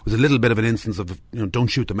it was a little bit of an instance of don't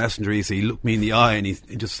shoot the messenger. He looked me in the eye and he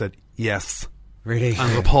just said yes. Really?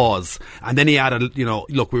 And a pause, and then he added,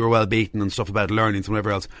 look, we were well beaten and stuff about learnings and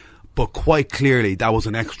whatever else, but quite clearly that was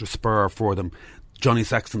an extra spur for them. Johnny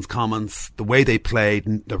Sexton's comments, the way they played,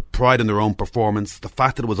 their pride in their own performance, the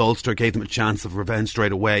fact that it was Ulster gave them a chance of revenge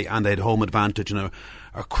straight away, and they had home advantage and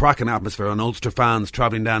a cracking atmosphere, and Ulster fans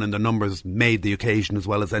travelling down in their numbers made the occasion as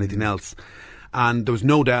well as anything else. And there was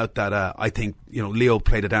no doubt that I think, Leo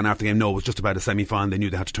played it down after the game. No, it was just about a semi-final. They knew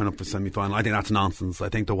they had to turn up for semi-final. I think that's nonsense. I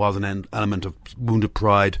think there was an element of wounded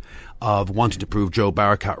pride, of wanting to prove Joe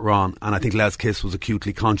Barracat wrong. And I think Les Kiss was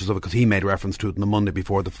acutely conscious of it because he made reference to it on the Monday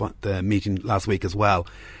before the meeting last week as well.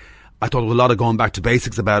 I thought there was a lot of going back to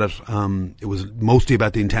basics about it. It was mostly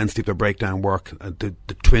about the intensity of their breakdown work, the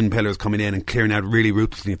twin pillars coming in and clearing out really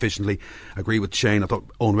ruthlessly, efficiently. I agree with Shane. I thought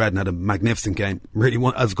Owen Redden had a magnificent game, really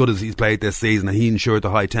as good as he's played this season, and he ensured the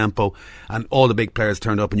high tempo, and all the big players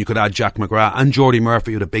turned up, and you could add Jack McGrath and Geordie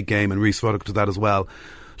Murphy, who had a big game, and Rhys Ruddock to that as well.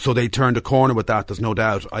 So they turned a corner with that, there's no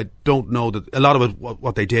doubt. I don't know that a lot of it,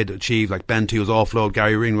 what they did achieve, like Ben Teal's offload,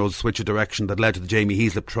 Gary Ringrose switch of direction that led to the Jamie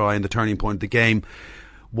Heaslip try and the turning point of the game,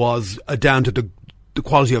 was down to the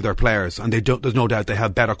quality of their players, and there's no doubt they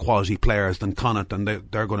have better quality players than Connacht, and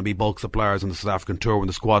they're going to be bulk suppliers on the South African tour when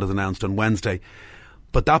the squad is announced on Wednesday.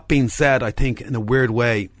 But that being said, I think in a weird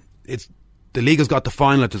way, the league has got the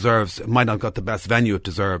final it deserves. It might not have got the best venue it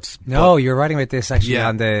deserves. No, you're writing about this actually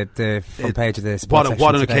on the front page of the sports section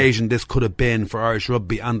what an today. Occasion this could have been for Irish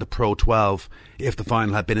rugby and the Pro 12 if the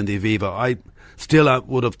final had been in the Aviva. I still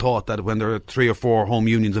would have thought that when there are 3 or 4 home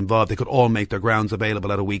unions involved, they could all make their grounds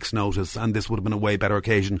available at a week's notice, and this would have been a way better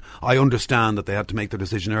occasion. I understand that they had to make their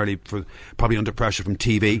decision early, probably under pressure from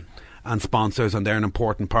TV and sponsors, and they're an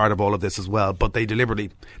important part of all of this as well. But they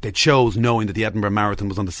chose, knowing that the Edinburgh Marathon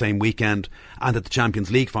was on the same weekend and that the Champions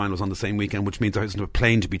League final was on the same weekend, which means there isn't a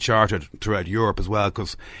plane to be chartered throughout Europe as well,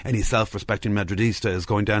 because any self-respecting Madridista is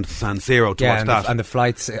going down to San Siro to watch that. And the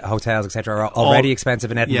flights, hotels, etc. are already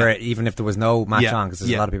expensive in Edinburgh, even if there was no match on, because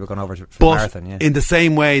there's a lot of people going over for the marathon. In the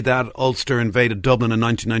same way that Ulster invaded Dublin in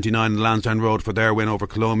 1999 on the Lansdowne Road for their win over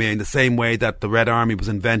Colombia, in the same way that the Red Army was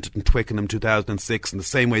invented in Twickenham in 2006, in the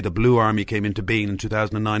same way the Blue Army came into being in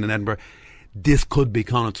 2009 in Edinburgh, this could be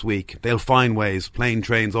Connacht's week. They'll find ways, plane,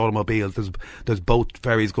 trains, automobiles. There's boat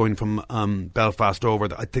ferries going from Belfast over.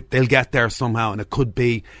 I think they'll get there somehow, and it could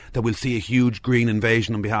be that we'll see a huge green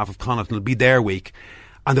invasion on behalf of Connacht, and it'll be their week.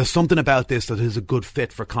 And there's something about this that is a good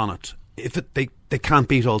fit for Connacht. They can't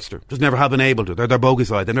beat Ulster, just never have been able to. They're their bogey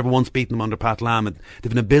side. They've never once beaten them under Pat Lam, and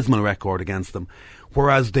they've an abysmal record against them.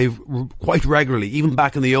 Whereas they've quite regularly, even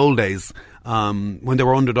back in the old days, when they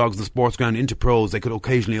were underdogs in the sports ground into pros, they could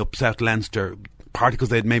occasionally upset Leinster, partly because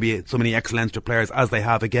they had maybe so many ex-Leinster players, as they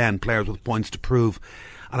have again, players with points to prove.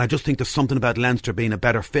 And I just think there's something about Leinster being a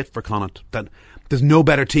better fit for Connacht, that there's no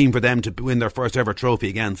better team for them to win their first ever trophy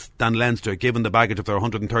against than Leinster, given the baggage of their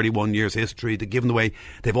 131 years history, given the way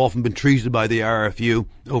they've often been treated by the RFU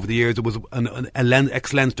over the years. It was an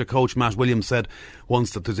ex-Leinster coach, Matt Williams, said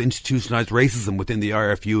once that there's institutionalised racism within the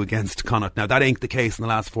RFU against Connacht. Now, that ain't the case in the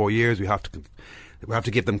last 4 years. We have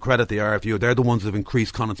to give them credit, the RFU. They're the ones that have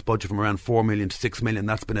increased Connacht's budget from around 4 million to 6 million.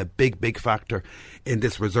 That's been a big factor in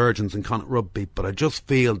this resurgence in Connacht rugby. But I just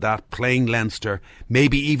feel that playing Leinster,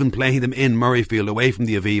 maybe even playing them in Murrayfield, away from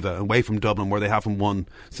the Aviva, away from Dublin, where they haven't won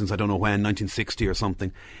since I don't know when, 1960 or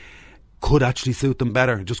something, could actually suit them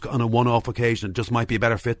better. Just on a one-off occasion, it just might be a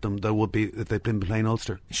better fit them than would be if they'd been playing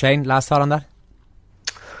Ulster. Shane, last thought on that?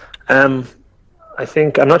 I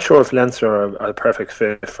think, I'm not sure if Leinster are a perfect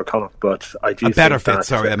fit for Connacht, but I do think better fit,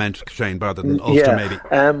 sorry, I meant Shane, rather than Ulster maybe.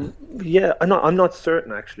 I'm not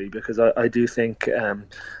certain actually, because I do think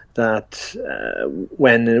that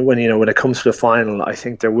when it comes to the final, I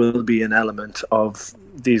think there will be an element of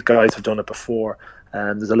these guys have done it before.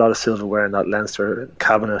 There's a lot of silverware in that Leinster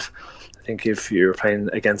cabinet. I think if you're playing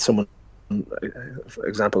against someone, for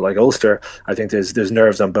example, like Ulster, I think there's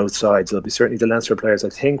nerves on both sides. There'll be certainly the Leinster players, I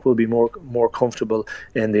think, will be more comfortable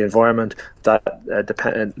in the environment. That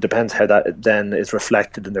depends how that then is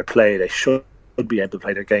reflected in their play. They should be able to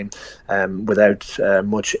play their game without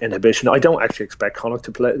much inhibition. I don't actually expect Connacht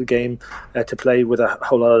to play the game to play with a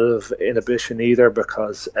whole lot of inhibition either,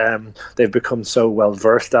 because they've become so well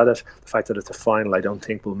versed at it. The fact that it's a final, I don't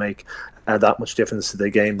think will make that much difference to the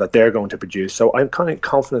game that they're going to produce. So I'm kind of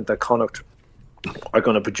confident that Connacht are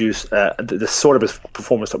going to produce the sort of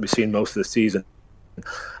performance that we've seen most of the season.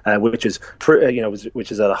 Which is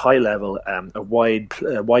at a high level, a wide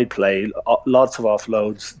play, lots of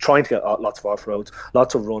offloads, trying to get lots of offloads,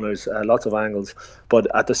 lots of runners, lots of angles, but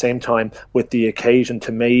at the same time with the occasion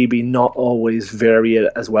to maybe not always vary it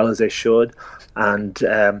as well as they should. And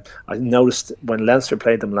I noticed when Leinster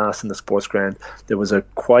played them last in the sports ground, there was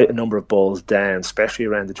quite a number of balls down, especially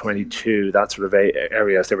around the 22, that sort of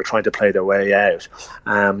areas. They were trying to play their way out,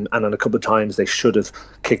 and on a couple of times they should have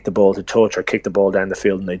kicked the ball to touch or kicked the ball down down the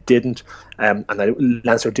field, and they didn't. And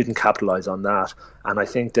Leinster didn't capitalise on that. And I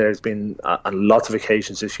think there's been on lots of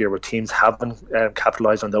occasions this year where teams haven't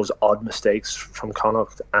capitalised on those odd mistakes from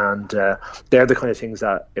Connacht. And they're the kind of things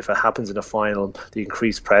that, if it happens in a final, the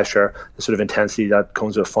increased pressure, the sort of intensity that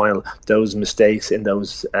comes with a final, those mistakes in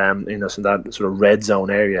those, so that sort of red zone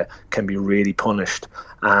area can be really punished.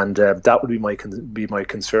 And that would be my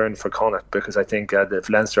concern for Connacht, because I think that if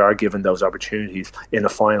Leinster are given those opportunities in a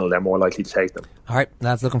final, they're more likely to take them. All right,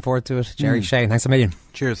 lads, looking forward to it. Jerry, Shane, thanks a million.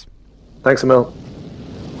 Cheers. Thanks a mil.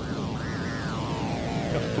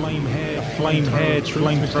 Flame-haired,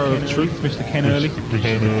 flamethrower of truth, Mr. Ken Early.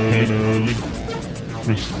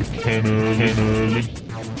 Mr. Ken Early.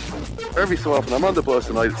 Every so often I'm on the bus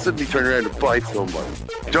and I suddenly turn around and bite somebody.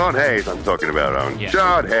 John Hayes I'm talking about, Owen. Yeah.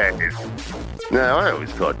 John Hayes. Now, I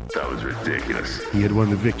always thought that was ridiculous. He had won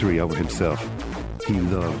the victory over himself. He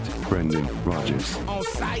loved Brendan Rodgers.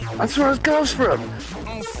 That's where it goes from.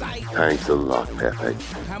 Thanks a lot, Pepe.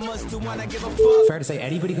 Fair to say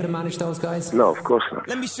anybody could have managed those guys? No, of course not.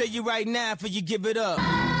 Let me show you right now before you give it up.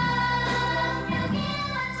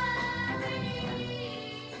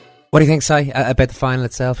 What do you think, Si, about the final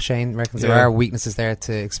itself? Shane reckons there are weaknesses there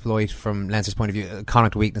to exploit from Leinster's point of view.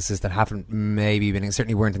 Connacht weaknesses that haven't maybe been,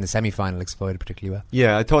 certainly weren't in the semi-final, exploited particularly well.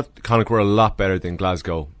 Yeah, I thought Connacht were a lot better than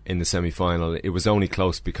Glasgow in the semi-final. It was only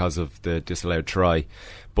close because of the disallowed try.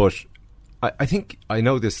 But I think, I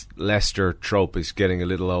know this Leicester trope is getting a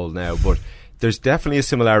little old now, but there's definitely a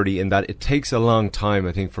similarity in that it takes a long time,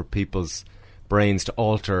 I think, for people's brains to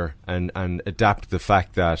alter and adapt the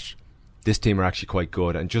fact that this team are actually quite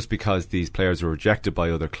good, and just because these players were rejected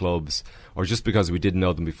by other clubs, or just because we didn't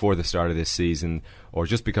know them before the start of this season, or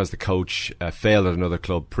just because the coach failed at another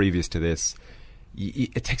club previous to this,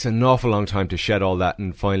 it takes an awful long time to shed all that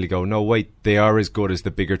and finally go, no wait, they are as good as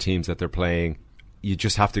the bigger teams that they're playing. You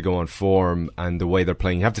just have to go on form and the way they're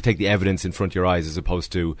playing. You have to take the evidence in front of your eyes as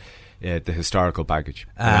opposed to the historical baggage.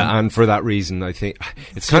 And for that reason, I think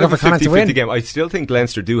it's kind of a 50-50 game. I still think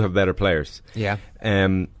Leinster do have better players. Yeah.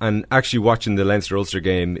 And actually watching the Leinster-Ulster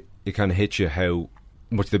game, it kind of hits you how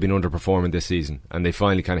much they've been underperforming this season. And they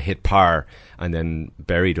finally kind of hit par and then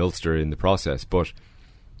buried Ulster in the process. But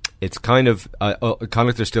it's kind of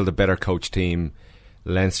Connacht are still the better coach team,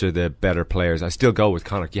 Leinster the better players. I still go with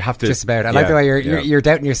Connacht. You have to just about. I like the way you're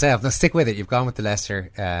doubting yourself. Now stick with it. You've gone with the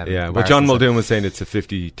Leicester. Well, John Muldoon was saying it's a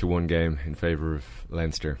 50-1 game in favour of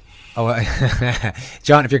Leinster. Oh,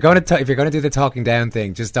 John, if you're going to do the talking down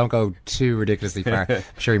thing, just don't go too ridiculously far. I'm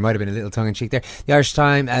sure he might have been a little tongue in cheek there. The Irish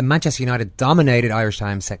Time, Manchester United dominated Irish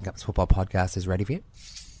Times. Second Captain's Football podcast is ready for you.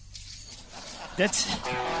 They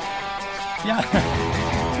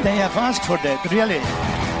have asked for that, really.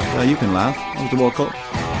 You can laugh. It was the World Cup.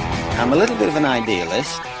 I'm a little bit of an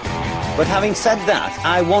idealist, but having said that,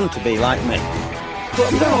 I want to be like me.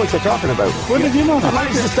 Well, you don't know what you're talking about. When did you know that? I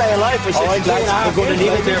managed to stay alive for 6 years. I'm going to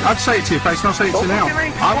leave it there. I'd say it to your face, not say it to you now.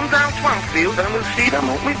 Come down Swansfield and we'll see them,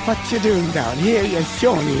 won't we? What you doing down here, you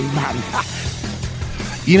shawny man?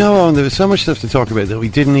 You know, there was so much stuff to talk about that we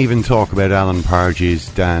didn't even talk about Alan Pardew's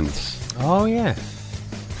dance. Oh, yeah.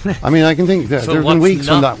 I mean, I can think that there have been weeks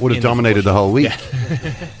when that would have dominated the whole week.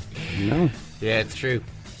 Yeah. You know? Yeah, it's true.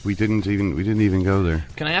 We didn't even go there.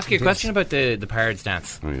 Can I ask you a question about the Pards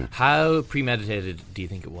dance? Oh, yeah. How premeditated do you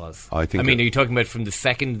think it was? I mean, are you talking about from the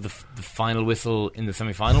second the final whistle in the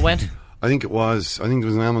semi-final went? I think it was. I think there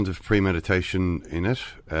was an element of premeditation in it.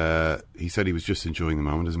 He said he was just enjoying the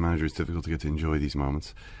moment. As a manager, it's difficult to get to enjoy these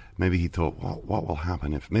moments. Maybe he thought, what will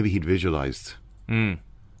happen if... Maybe he'd visualised...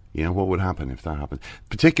 You know, what would happen if that happened?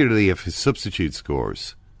 Particularly if his substitute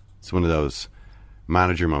scores. It's one of those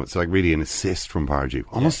manager moments, like really an assist from Pardew.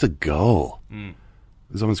 Almost a goal. It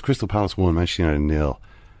was almost Crystal Palace 1, Manchester United 0.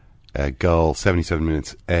 Goal, 77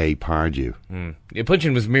 minutes, Pardew. The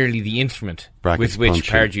punching was merely the instrument Brackets with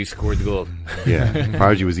which punching. Pardew scored the goal. Yeah,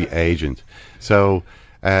 Pardew was the agent. So,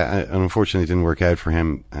 and unfortunately it didn't work out for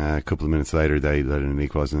him. A couple of minutes later, they let in an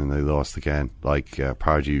equaliser and they lost again. Like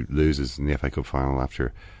Pardew loses in the FA Cup final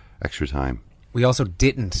after extra time. We also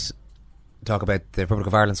didn't talk about the Republic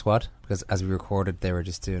of Ireland squad because as we recorded, they were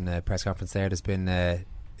just doing a press conference there. There's been a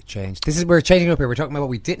change. We're changing up here. We're talking about what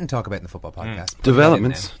we didn't talk about in the football podcast.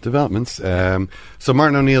 Developments. So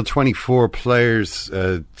Martin O'Neill, 24 players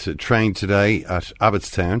to train today at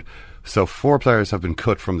Abbottstown. So 4 players have been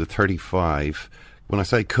cut from the 35. When I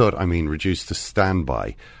say cut, I mean reduced to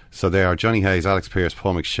standby. So they are Johnny Hayes, Alex Pearce,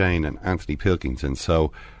 Paul McShane and Anthony Pilkington.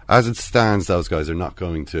 So as it stands, those guys are not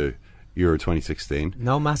going to Euro 2016.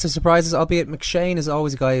 No massive surprises, albeit McShane is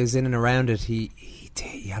always a guy who's in and around it. He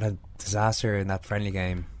had a disaster in that friendly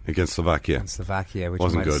game against Slovakia. Which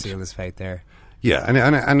wasn't might good. seal his fate there. Yeah,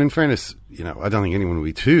 and in fairness, I don't think anyone would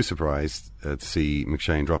be too surprised to see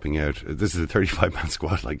McShane dropping out. This is a 35-man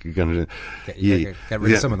squad. Like, you're going to get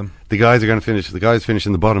rid of some of them. The guys are going to finish. The guys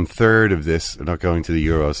finishing the bottom third of this are not going to the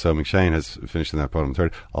Euros. So McShane has finished in that bottom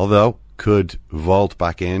third. Although could vault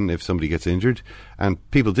back in if somebody gets injured, and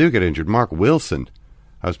people do get injured. Mark Wilson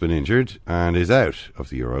has been injured and is out of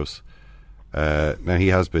the Euros. Now he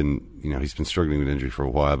has been, he's been struggling with injury for a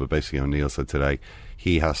while. But basically, O'Neill said today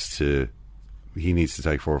he needs to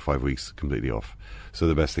take 4 or 5 weeks completely off. So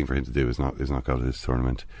the best thing for him to do is not go to this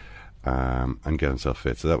tournament and get himself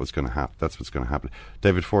fit. So that's what's going to happen.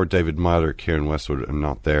 David Ford, David Myler, Kieran Westwood are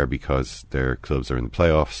not there because their clubs are in the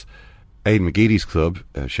playoffs. Aidan McGeady's club,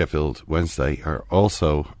 Sheffield Wednesday, are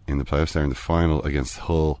also in the playoffs. They're in the final against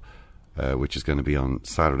Hull, which is going to be on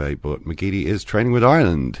Saturday. But McGeady is training with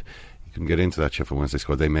Ireland. You can get into that Sheffield Wednesday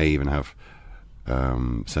squad. They may even have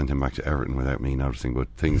sent him back to Everton without me noticing, but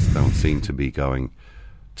things don't seem to be going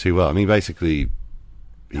too well. I mean, basically,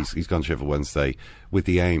 he's gone to Sheffield Wednesday with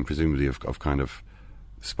the aim, presumably, of kind of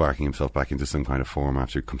sparking himself back into some kind of form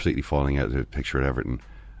after completely falling out of the picture at Everton.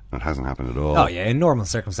 That hasn't happened at all. Oh yeah, in normal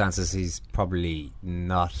circumstances, he's probably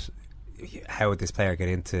not. How would this player get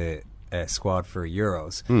into a squad for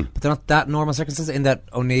Euros? But they're not that normal circumstances. In that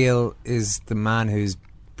O'Neill is the man who's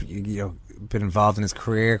been involved in his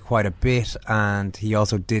career quite a bit, and he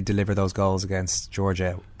also did deliver those goals against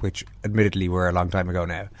Georgia, which admittedly were a long time ago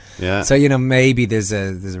now. Yeah. So maybe there's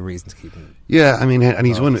a reason to keep him. Yeah, I mean, and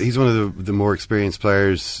he's one of the more experienced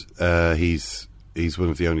players. He's one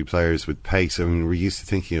of the only players with pace. I mean, we're used to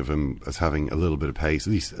thinking of him as having a little bit of pace,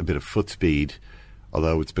 at least a bit of foot speed.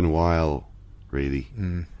 Although it's been a while, really.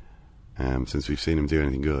 Since we've seen him do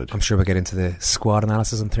anything good. I'm sure we'll get into the squad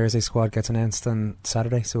analysis on Thursday. Squad gets announced on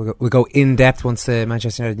Saturday, so we'll go in depth once the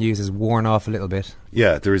Manchester United news has worn off a little bit.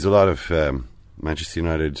 Yeah, there is a lot of Manchester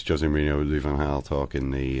United, Jose Mourinho, Louis van Gaal talk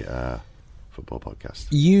in the football podcast.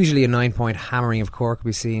 Usually a 9-point hammering of Cork will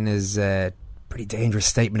be seen as a pretty dangerous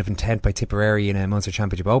statement of intent by Tipperary in a Munster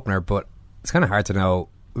Championship opener, but it's kind of hard to know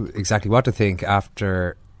exactly what to think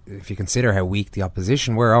after, if you consider how weak the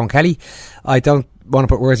opposition were. Owen Kelly, I don't want to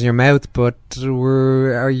put words in your mouth, but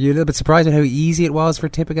are you a little bit surprised at how easy it was for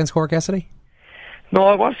Tipp against Cork yesterday? No,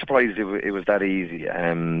 I was surprised it was that easy.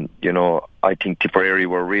 I think Tipperary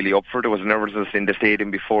were really up for it. There was nervousness in the stadium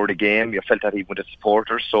before the game. You felt that even with the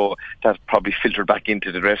supporters, so that probably filtered back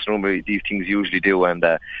into the dressing room. These things usually do, and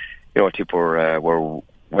Tipp were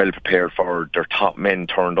well prepared for their top men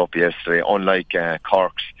turned up yesterday, unlike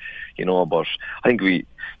Cork's. But I think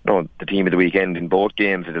the team of the weekend in both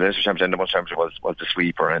games, in the Leinster Championship and the Munster Championship, was the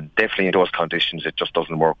sweeper, and definitely in those conditions it just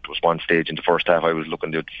doesn't work. There was one stage in the first half I was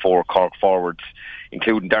looking at 4 Cork forwards,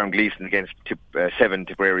 including Darren Gleeson, against 7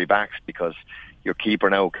 Tipperary backs, because your keeper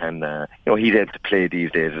now can, he's able to play these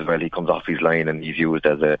days as well. He comes off his line and he's used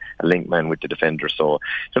as a link man with the defender. So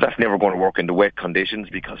that's never going to work in the wet conditions,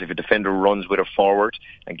 because if a defender runs with a forward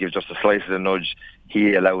and gives just a slice of a nudge,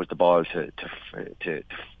 he allows the ball to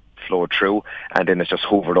flow through, and then it's just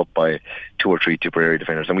hoovered up by 2 or 3 Tipperary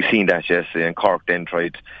defenders. And we've seen that yesterday, and Cork then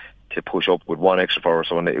tried to push up with 1 extra forward,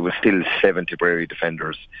 so it was still 7 Tipperary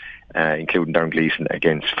defenders, including Darren Gleeson,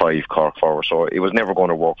 against 5 Cork forwards. So it was never going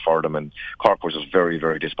to work for them, and Cork was just very,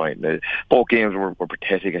 very disappointing. Both games were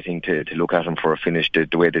pathetic, I think, to look at them for a finish, the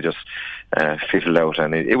way they just fizzled out,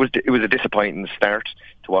 and it was a disappointing start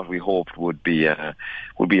to what we hoped would be a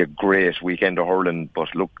great weekend of hurling.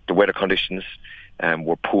 But look, the weather conditions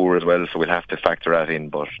were poor as well, so we'll have to factor that in.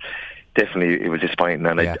 But definitely it was disappointing,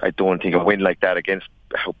 and I don't think a win like that against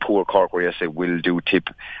how poor Cork were yesterday will do Tipp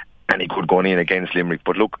any good going in against Limerick.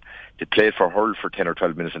 But look, they played for hurl for 10 or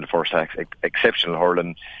 12 minutes in the first half. Exceptional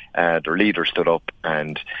hurling. Their leader stood up,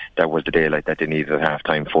 and that was the daylight that they needed at half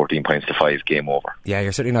time. 14 points to 5, game over. Yeah,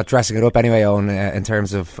 you're certainly not dressing it up anyway, Owen, in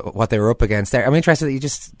terms of what they were up against there. I'm interested that you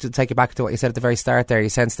just, to take you back to what you said at the very start there, you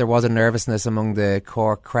sensed there was a nervousness among the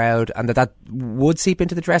Cork crowd, and that would seep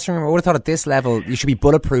into the dressing room. I would have thought at this level you should be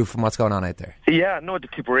bulletproof from what's going on out there. Yeah, no, the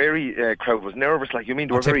Tipperary crowd was nervous. They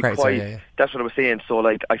were very quiet. Sorry, yeah. That's what I was saying. So,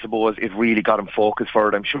 I suppose it really got them focused for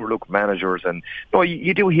it. I'm sure, look, managers and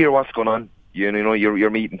you do hear what's going on. You're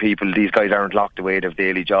meeting people. These guys aren't locked away. They have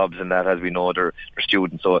daily jobs, and that, as we know, they're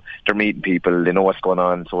students, so they're meeting people. They know what's going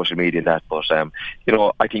on, social media, that. But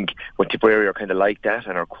I think when Tipperary are kind of like that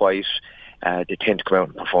and are quiet, they tend to come out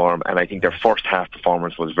and perform. And I think their first half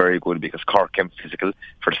performance was very good, because Cork came physical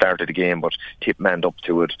for the start of the game, but Tipp manned up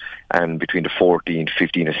to it. And between the 14,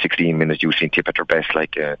 15 and 16 minutes, you've seen Tipp at their best.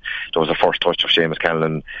 There was a first touch of Seamus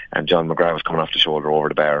Callan, and John McGrath was coming off the shoulder over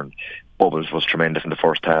the bar, and Bubbles was tremendous in the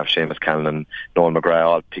first half. Seamus Callan and Noel McGrath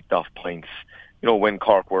all picked off points. When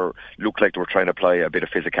Cork looked like they were trying to apply a bit of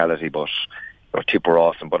physicality, but Tipp were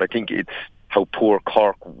awesome, but I think it's how poor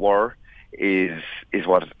Cork were is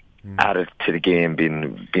what added to the game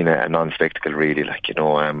being a non-spectacle, really.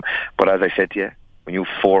 But as I said to you, when you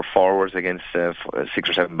have 4 forwards against 6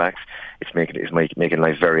 or 7 backs, it's making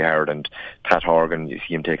life very hard. And Pat Horgan, you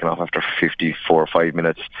see him taking off after 54 or 5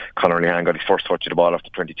 minutes. Conor Lehan got his first touch of the ball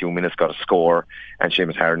after 22 minutes, got a score. And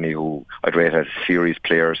Seamus Harney, who I'd rate as serious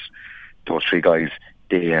players, those 3 guys,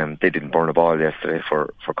 they didn't burn a ball yesterday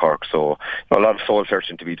for Cork. So a lot of soul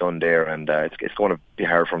searching to be done there, and it's going to be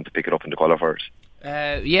hard for them to pick it up in the qualifiers.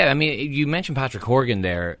 You mentioned Patrick Horgan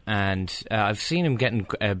there, and I've seen him getting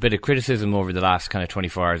a bit of criticism over the last kind of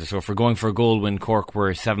 24 hours or so for going for a goal when Cork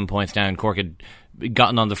were 7 points down. Cork had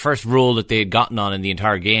gotten on the first roll that they had gotten on in the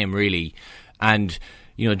entire game, really. And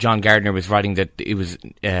John Gardner was writing that it was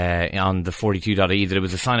on the 42.e that it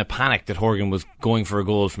was a sign of panic that Horgan was going for a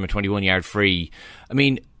goal from a 21-yard free. I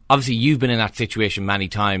mean, obviously you've been in that situation many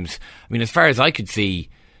times. I mean, as far as I could see,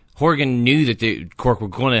 Horgan knew that Cork were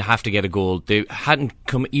going to have to get a goal. They hadn't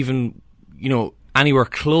come even, anywhere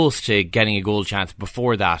close to getting a goal chance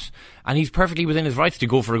before that. And he's perfectly within his rights to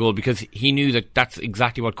go for a goal because he knew that that's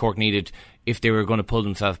exactly what Cork needed if they were going to pull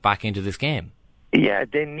themselves back into this game. Yeah,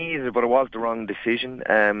 they needed it, but it was the wrong decision.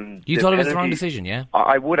 You thought it was the wrong decision, yeah?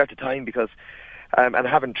 I would at the time because, and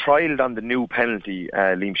having trialled on the new penalty,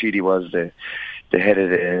 Liam Sheedy was the head of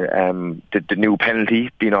the new penalty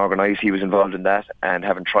being organised. He was involved in that, and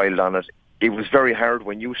having trialled on it, it was very hard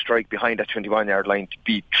when you strike behind that 21-yard line to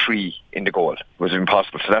beat 3 in the goal. It was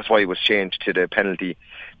impossible. So that's why it was changed to the penalty,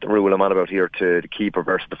 the rule I'm on about here, to the keeper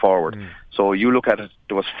versus the forward. So you look at it,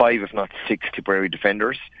 there was 5 if not 6 Tipperary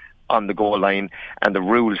defenders on the goal line, and the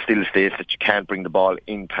rule still states that you can't bring the ball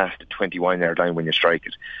in past the 21-yard line when you strike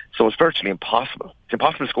it. So it's virtually impossible. It's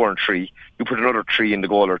impossible to score in 3. You put another 3 in the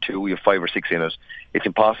goal or 2, you have 5 or 6 in it. It's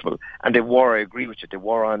impossible. And I agree with you, they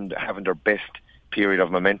were on having their best period of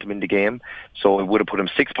momentum in the game, so it would have put them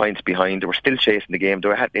 6 points behind. They were still chasing the game. They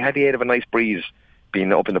had the aid of a nice breeze.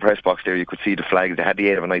 Being up in the press box there, you could see the flags. They had the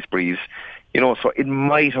aid of a nice breeze. So it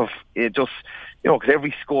might have, because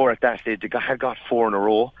every score at that stage, they had got 4 in a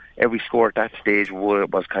row. Every score at that stage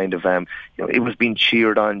was kind of, it was being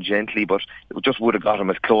cheered on gently, but it just would have got them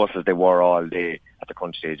as close as they were all day at the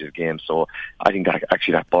crunch stage of the game. So I think that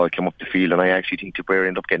actually that ball came up the field, and I actually think Tipperary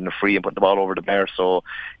ended up getting a free and putting the ball over the bar. So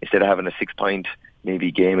instead of having a 6-point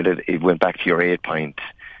maybe game, it went back to your 8-point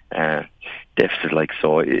deficit.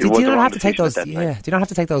 Do you not have to take those? Do you not have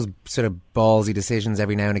to take those sort of ballsy decisions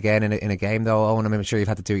every now and again in a game, though, Owen? I'm sure you've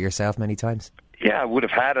had to do it yourself many times. Yeah, I would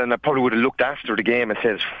have had, and I probably would have looked after the game and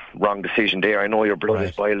said, wrong decision there. I know your blood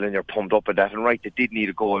is boiling and you're pumped up at that, and right, they did need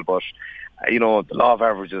a goal, but the law of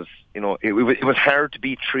averages, it was hard to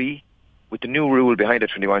beat 3 with the new rule behind the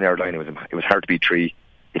 21-yard line. It was hard to beat 3.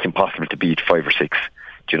 It's impossible to beat 5 or 6.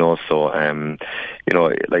 So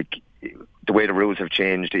the way the rules have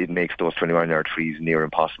changed, it makes those 21-yard frees near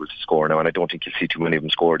impossible to score now, and I don't think you'll see too many of them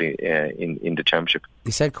scored in the championship.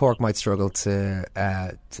 You said Cork might struggle to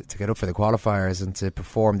get up for the qualifiers and to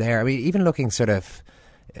perform there. I mean, even looking sort of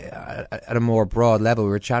at a more broad level, we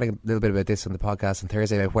were chatting a little bit about this on the podcast on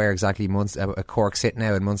Thursday about where exactly Cork sit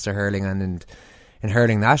now in Munster hurling and in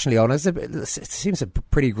hurling nationally. It seems a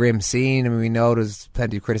pretty grim scene. I mean, we know there's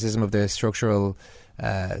plenty of criticism of the structural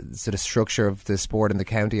sort of structure of the sport in the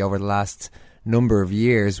county over the last number of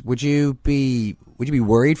years. Would you be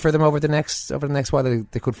worried for them over the next while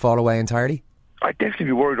they could fall away entirely? I'd definitely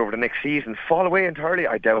be worried over the next season. Fall away entirely,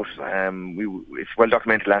 I doubt. It's well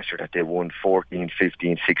documented last year that they won 14,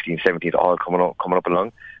 15, 16, 17, all coming up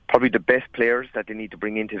along. Probably the best players that they need to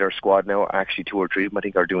bring into their squad now, actually 2 or 3 of them, I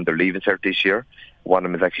think, are doing their leaving cert this year. One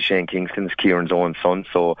of them is actually Shane Kingston's, Kieran's own son.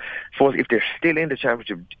 So I suppose if they're still in the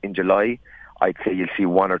championship in July, I'd say you'll see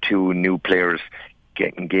 1 or 2 new players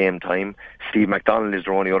getting game time. Steve McDonald is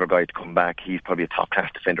the only other guy to come back. He's probably a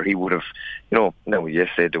top-class defender. He would have,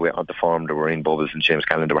 yesterday the way on the form they were in, Bubbles and Seamus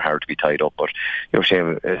Callan, they were hard to be tied up. But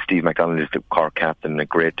Steve McDonald is the Cork captain, a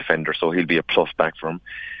great defender, so he'll be a plus back for him.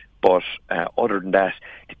 But other than that,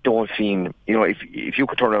 they don't seem, if you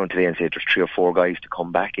could turn around today and say there's 3 or 4 guys to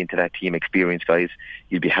come back into that team, experienced guys,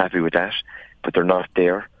 you'd be happy with that. But they're not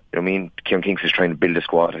there. You know what I mean? Kieran Kings is trying to build a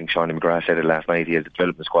squad. I think Sean McGrath said it last night. He has a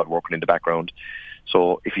development squad working in the background.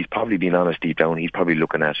 So if he's probably being honest deep down, he's probably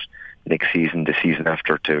looking at next season, the season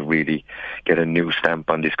after, to really get a new stamp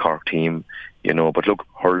on this Cork team. But look,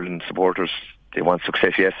 hurling supporters, they want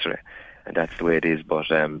success yesterday, and that's the way it is. But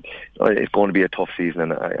it's going to be a tough season,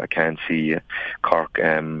 and I can't see Cork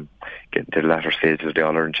getting to the latter stages of the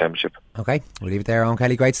All-Ireland Championship. Okay, we'll leave it there. Owen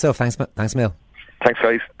Kelly, great stuff. Thanks, Mill. Thanks,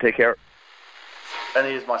 guys. Take care. And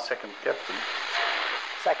he is my second captain.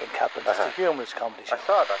 Second captain. That's a humorous competition. I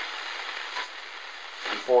saw that.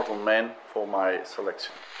 important man for my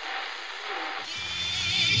selection.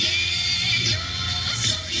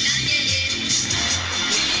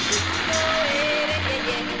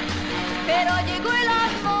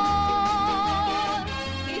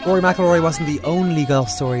 Rory McIlroy wasn't the only golf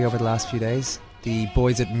story over the last few days. The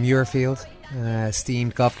boys at Muirfield,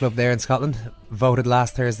 esteemed golf club there in Scotland, voted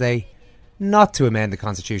last Thursday not to amend the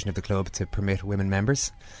constitution of the club to permit women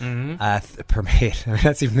members. Permit, I mean,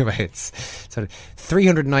 that's even the way it's sort of.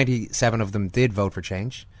 397 of them did vote for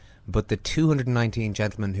change, but the 219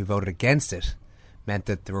 gentlemen who voted against it meant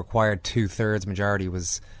that the required 2/3 majority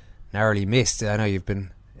was narrowly missed. I know you've been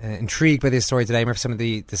intrigued by this story today. Remember, some of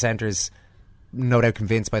the dissenters, no doubt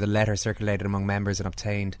convinced by the letter circulated among members and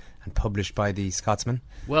obtained and published by the Scotsman.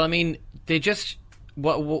 Well, I mean, they just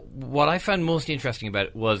what I found most interesting about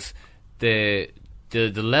it was the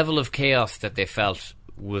level of chaos that they felt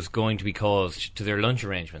was going to be caused to their lunch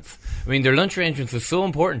arrangements. I mean, their lunch arrangements was so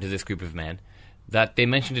important to this group of men that they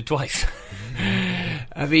mentioned it twice.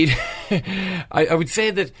 I mean, I would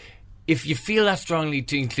say that if you feel that strongly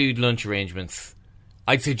to include lunch arrangements,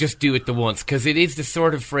 I'd say just do it the once, because it is the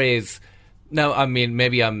sort of phrase. Now, I mean,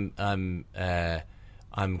 maybe I'm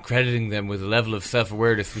crediting them with a level of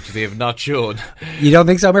self-awareness which they have not shown. You don't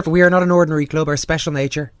think so, Murphy? We are not an ordinary club. Our special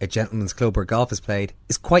nature, a gentleman's club where golf is played,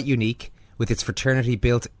 is quite unique, with its fraternity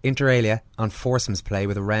built inter alia on foursomes play,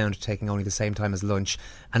 with a round taking only the same time as lunch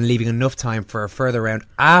and leaving enough time for a further round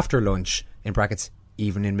after lunch, in brackets,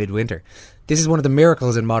 even in midwinter. This is one of the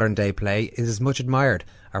miracles in modern day play. It is much admired.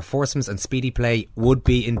 Our foursomes and speedy play would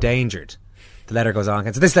be endangered. The letter goes on.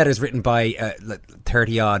 So this letter is written by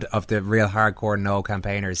 30-odd of the real hardcore no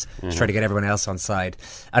campaigners to try to get everyone else on side.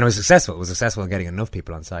 And it was successful. It was successful in getting enough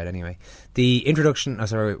people on side anyway. The introduction...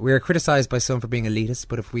 we are criticised by some for being elitist,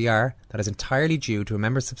 but if we are, that is entirely due to a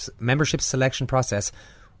membership selection process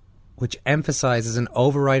which emphasises an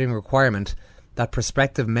overriding requirement that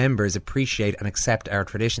prospective members appreciate and accept our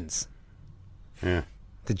traditions. Yeah.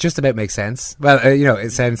 That just about makes sense. Well,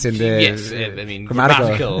 it sense in the yes, I mean,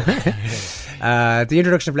 grammatical. The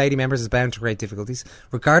introduction of lady members is bound to create difficulties,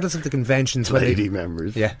 regardless of the conventions.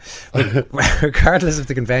 Members, yeah. Regardless of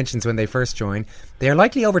the conventions when they first join, they are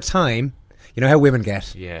likely over time. You know how women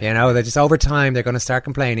get. Yeah. They're just over time they're going to start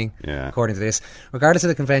complaining. Yeah. According to this, regardless of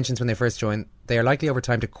the conventions when they first join, they are likely over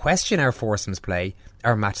time to question our foursomes play,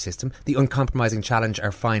 our match system, the uncompromising challenge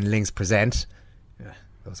our fine links present.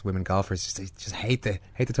 Those women golfers just hate the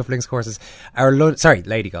tough links courses.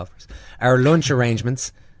 Lady golfers. Our lunch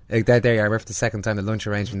arrangements. There you are. For the second time the lunch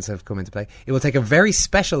arrangements have come into play. It will take a very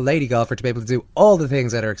special lady golfer to be able to do all the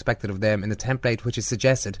things that are expected of them in the template which is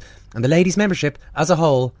suggested, and the ladies' membership as a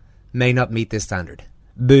whole may not meet this standard.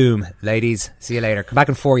 Boom, ladies. See you later. Come back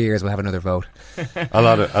in 4 years. We'll have another vote.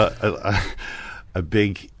 A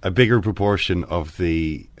bigger proportion of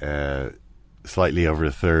the slightly over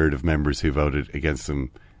a third of members who voted against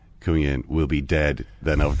them coming in will be dead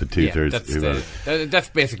than of the 2/3 who voted. That's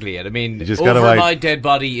basically it. I mean, over my dead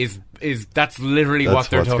body is that's literally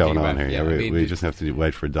what they're talking about. Here. Yeah, we just have to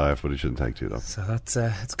wait for a die-off, but it shouldn't take too long. So that's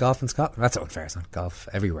it's golf in Scotland. That's unfair. It's not golf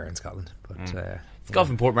everywhere in Scotland, but it's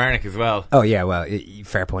golf in Portmarnock as well. Oh yeah, well,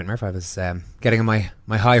 fair point, Murph. I was getting on my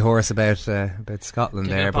high horse about Scotland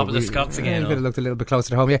there, but the Scots again. We looked a little bit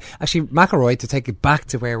closer to home. Yeah, actually, McIlroy, to take it back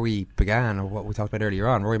to where we began, or what we talked about earlier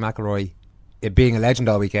on, Rory McIlroy, it being a legend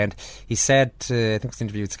all weekend, he said, I think it was an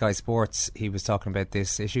interview with Sky Sports, he was talking about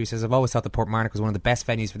this issue. He says, I've always thought that Portmarnock was one of the best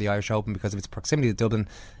venues for the Irish Open because of its proximity to Dublin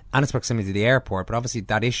and its proximity to the airport, but obviously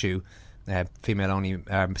that issue, female only,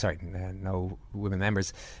 no women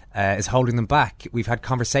members, is holding them back. We've had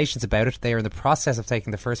conversations about it. They are in the process of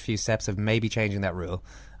taking the first few steps of maybe changing that rule,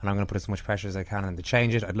 and I'm going to put as much pressure as I can on them to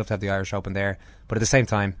change it. I'd love to have the Irish Open there, but at the same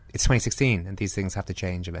time, it's 2016 and these things have to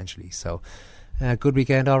change eventually. So good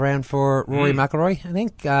weekend all round for Rory McIlroy, I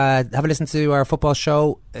think. Have a listen to our football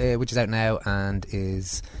show, which is out now and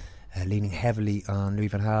is leaning heavily on Louis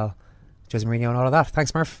van Gaal, Jose Mourinho and all of that.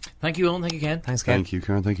 Thanks, Murph. Thank you, Owen. Thank you, Ken. Thanks, Ken. Thank you,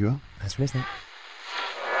 Karen. Thank you, all. Thanks for listening.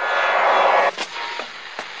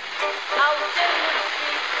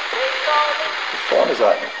 What is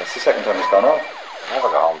that? That's the second time it's gone off. They never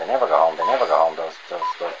go home,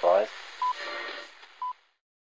 those boys.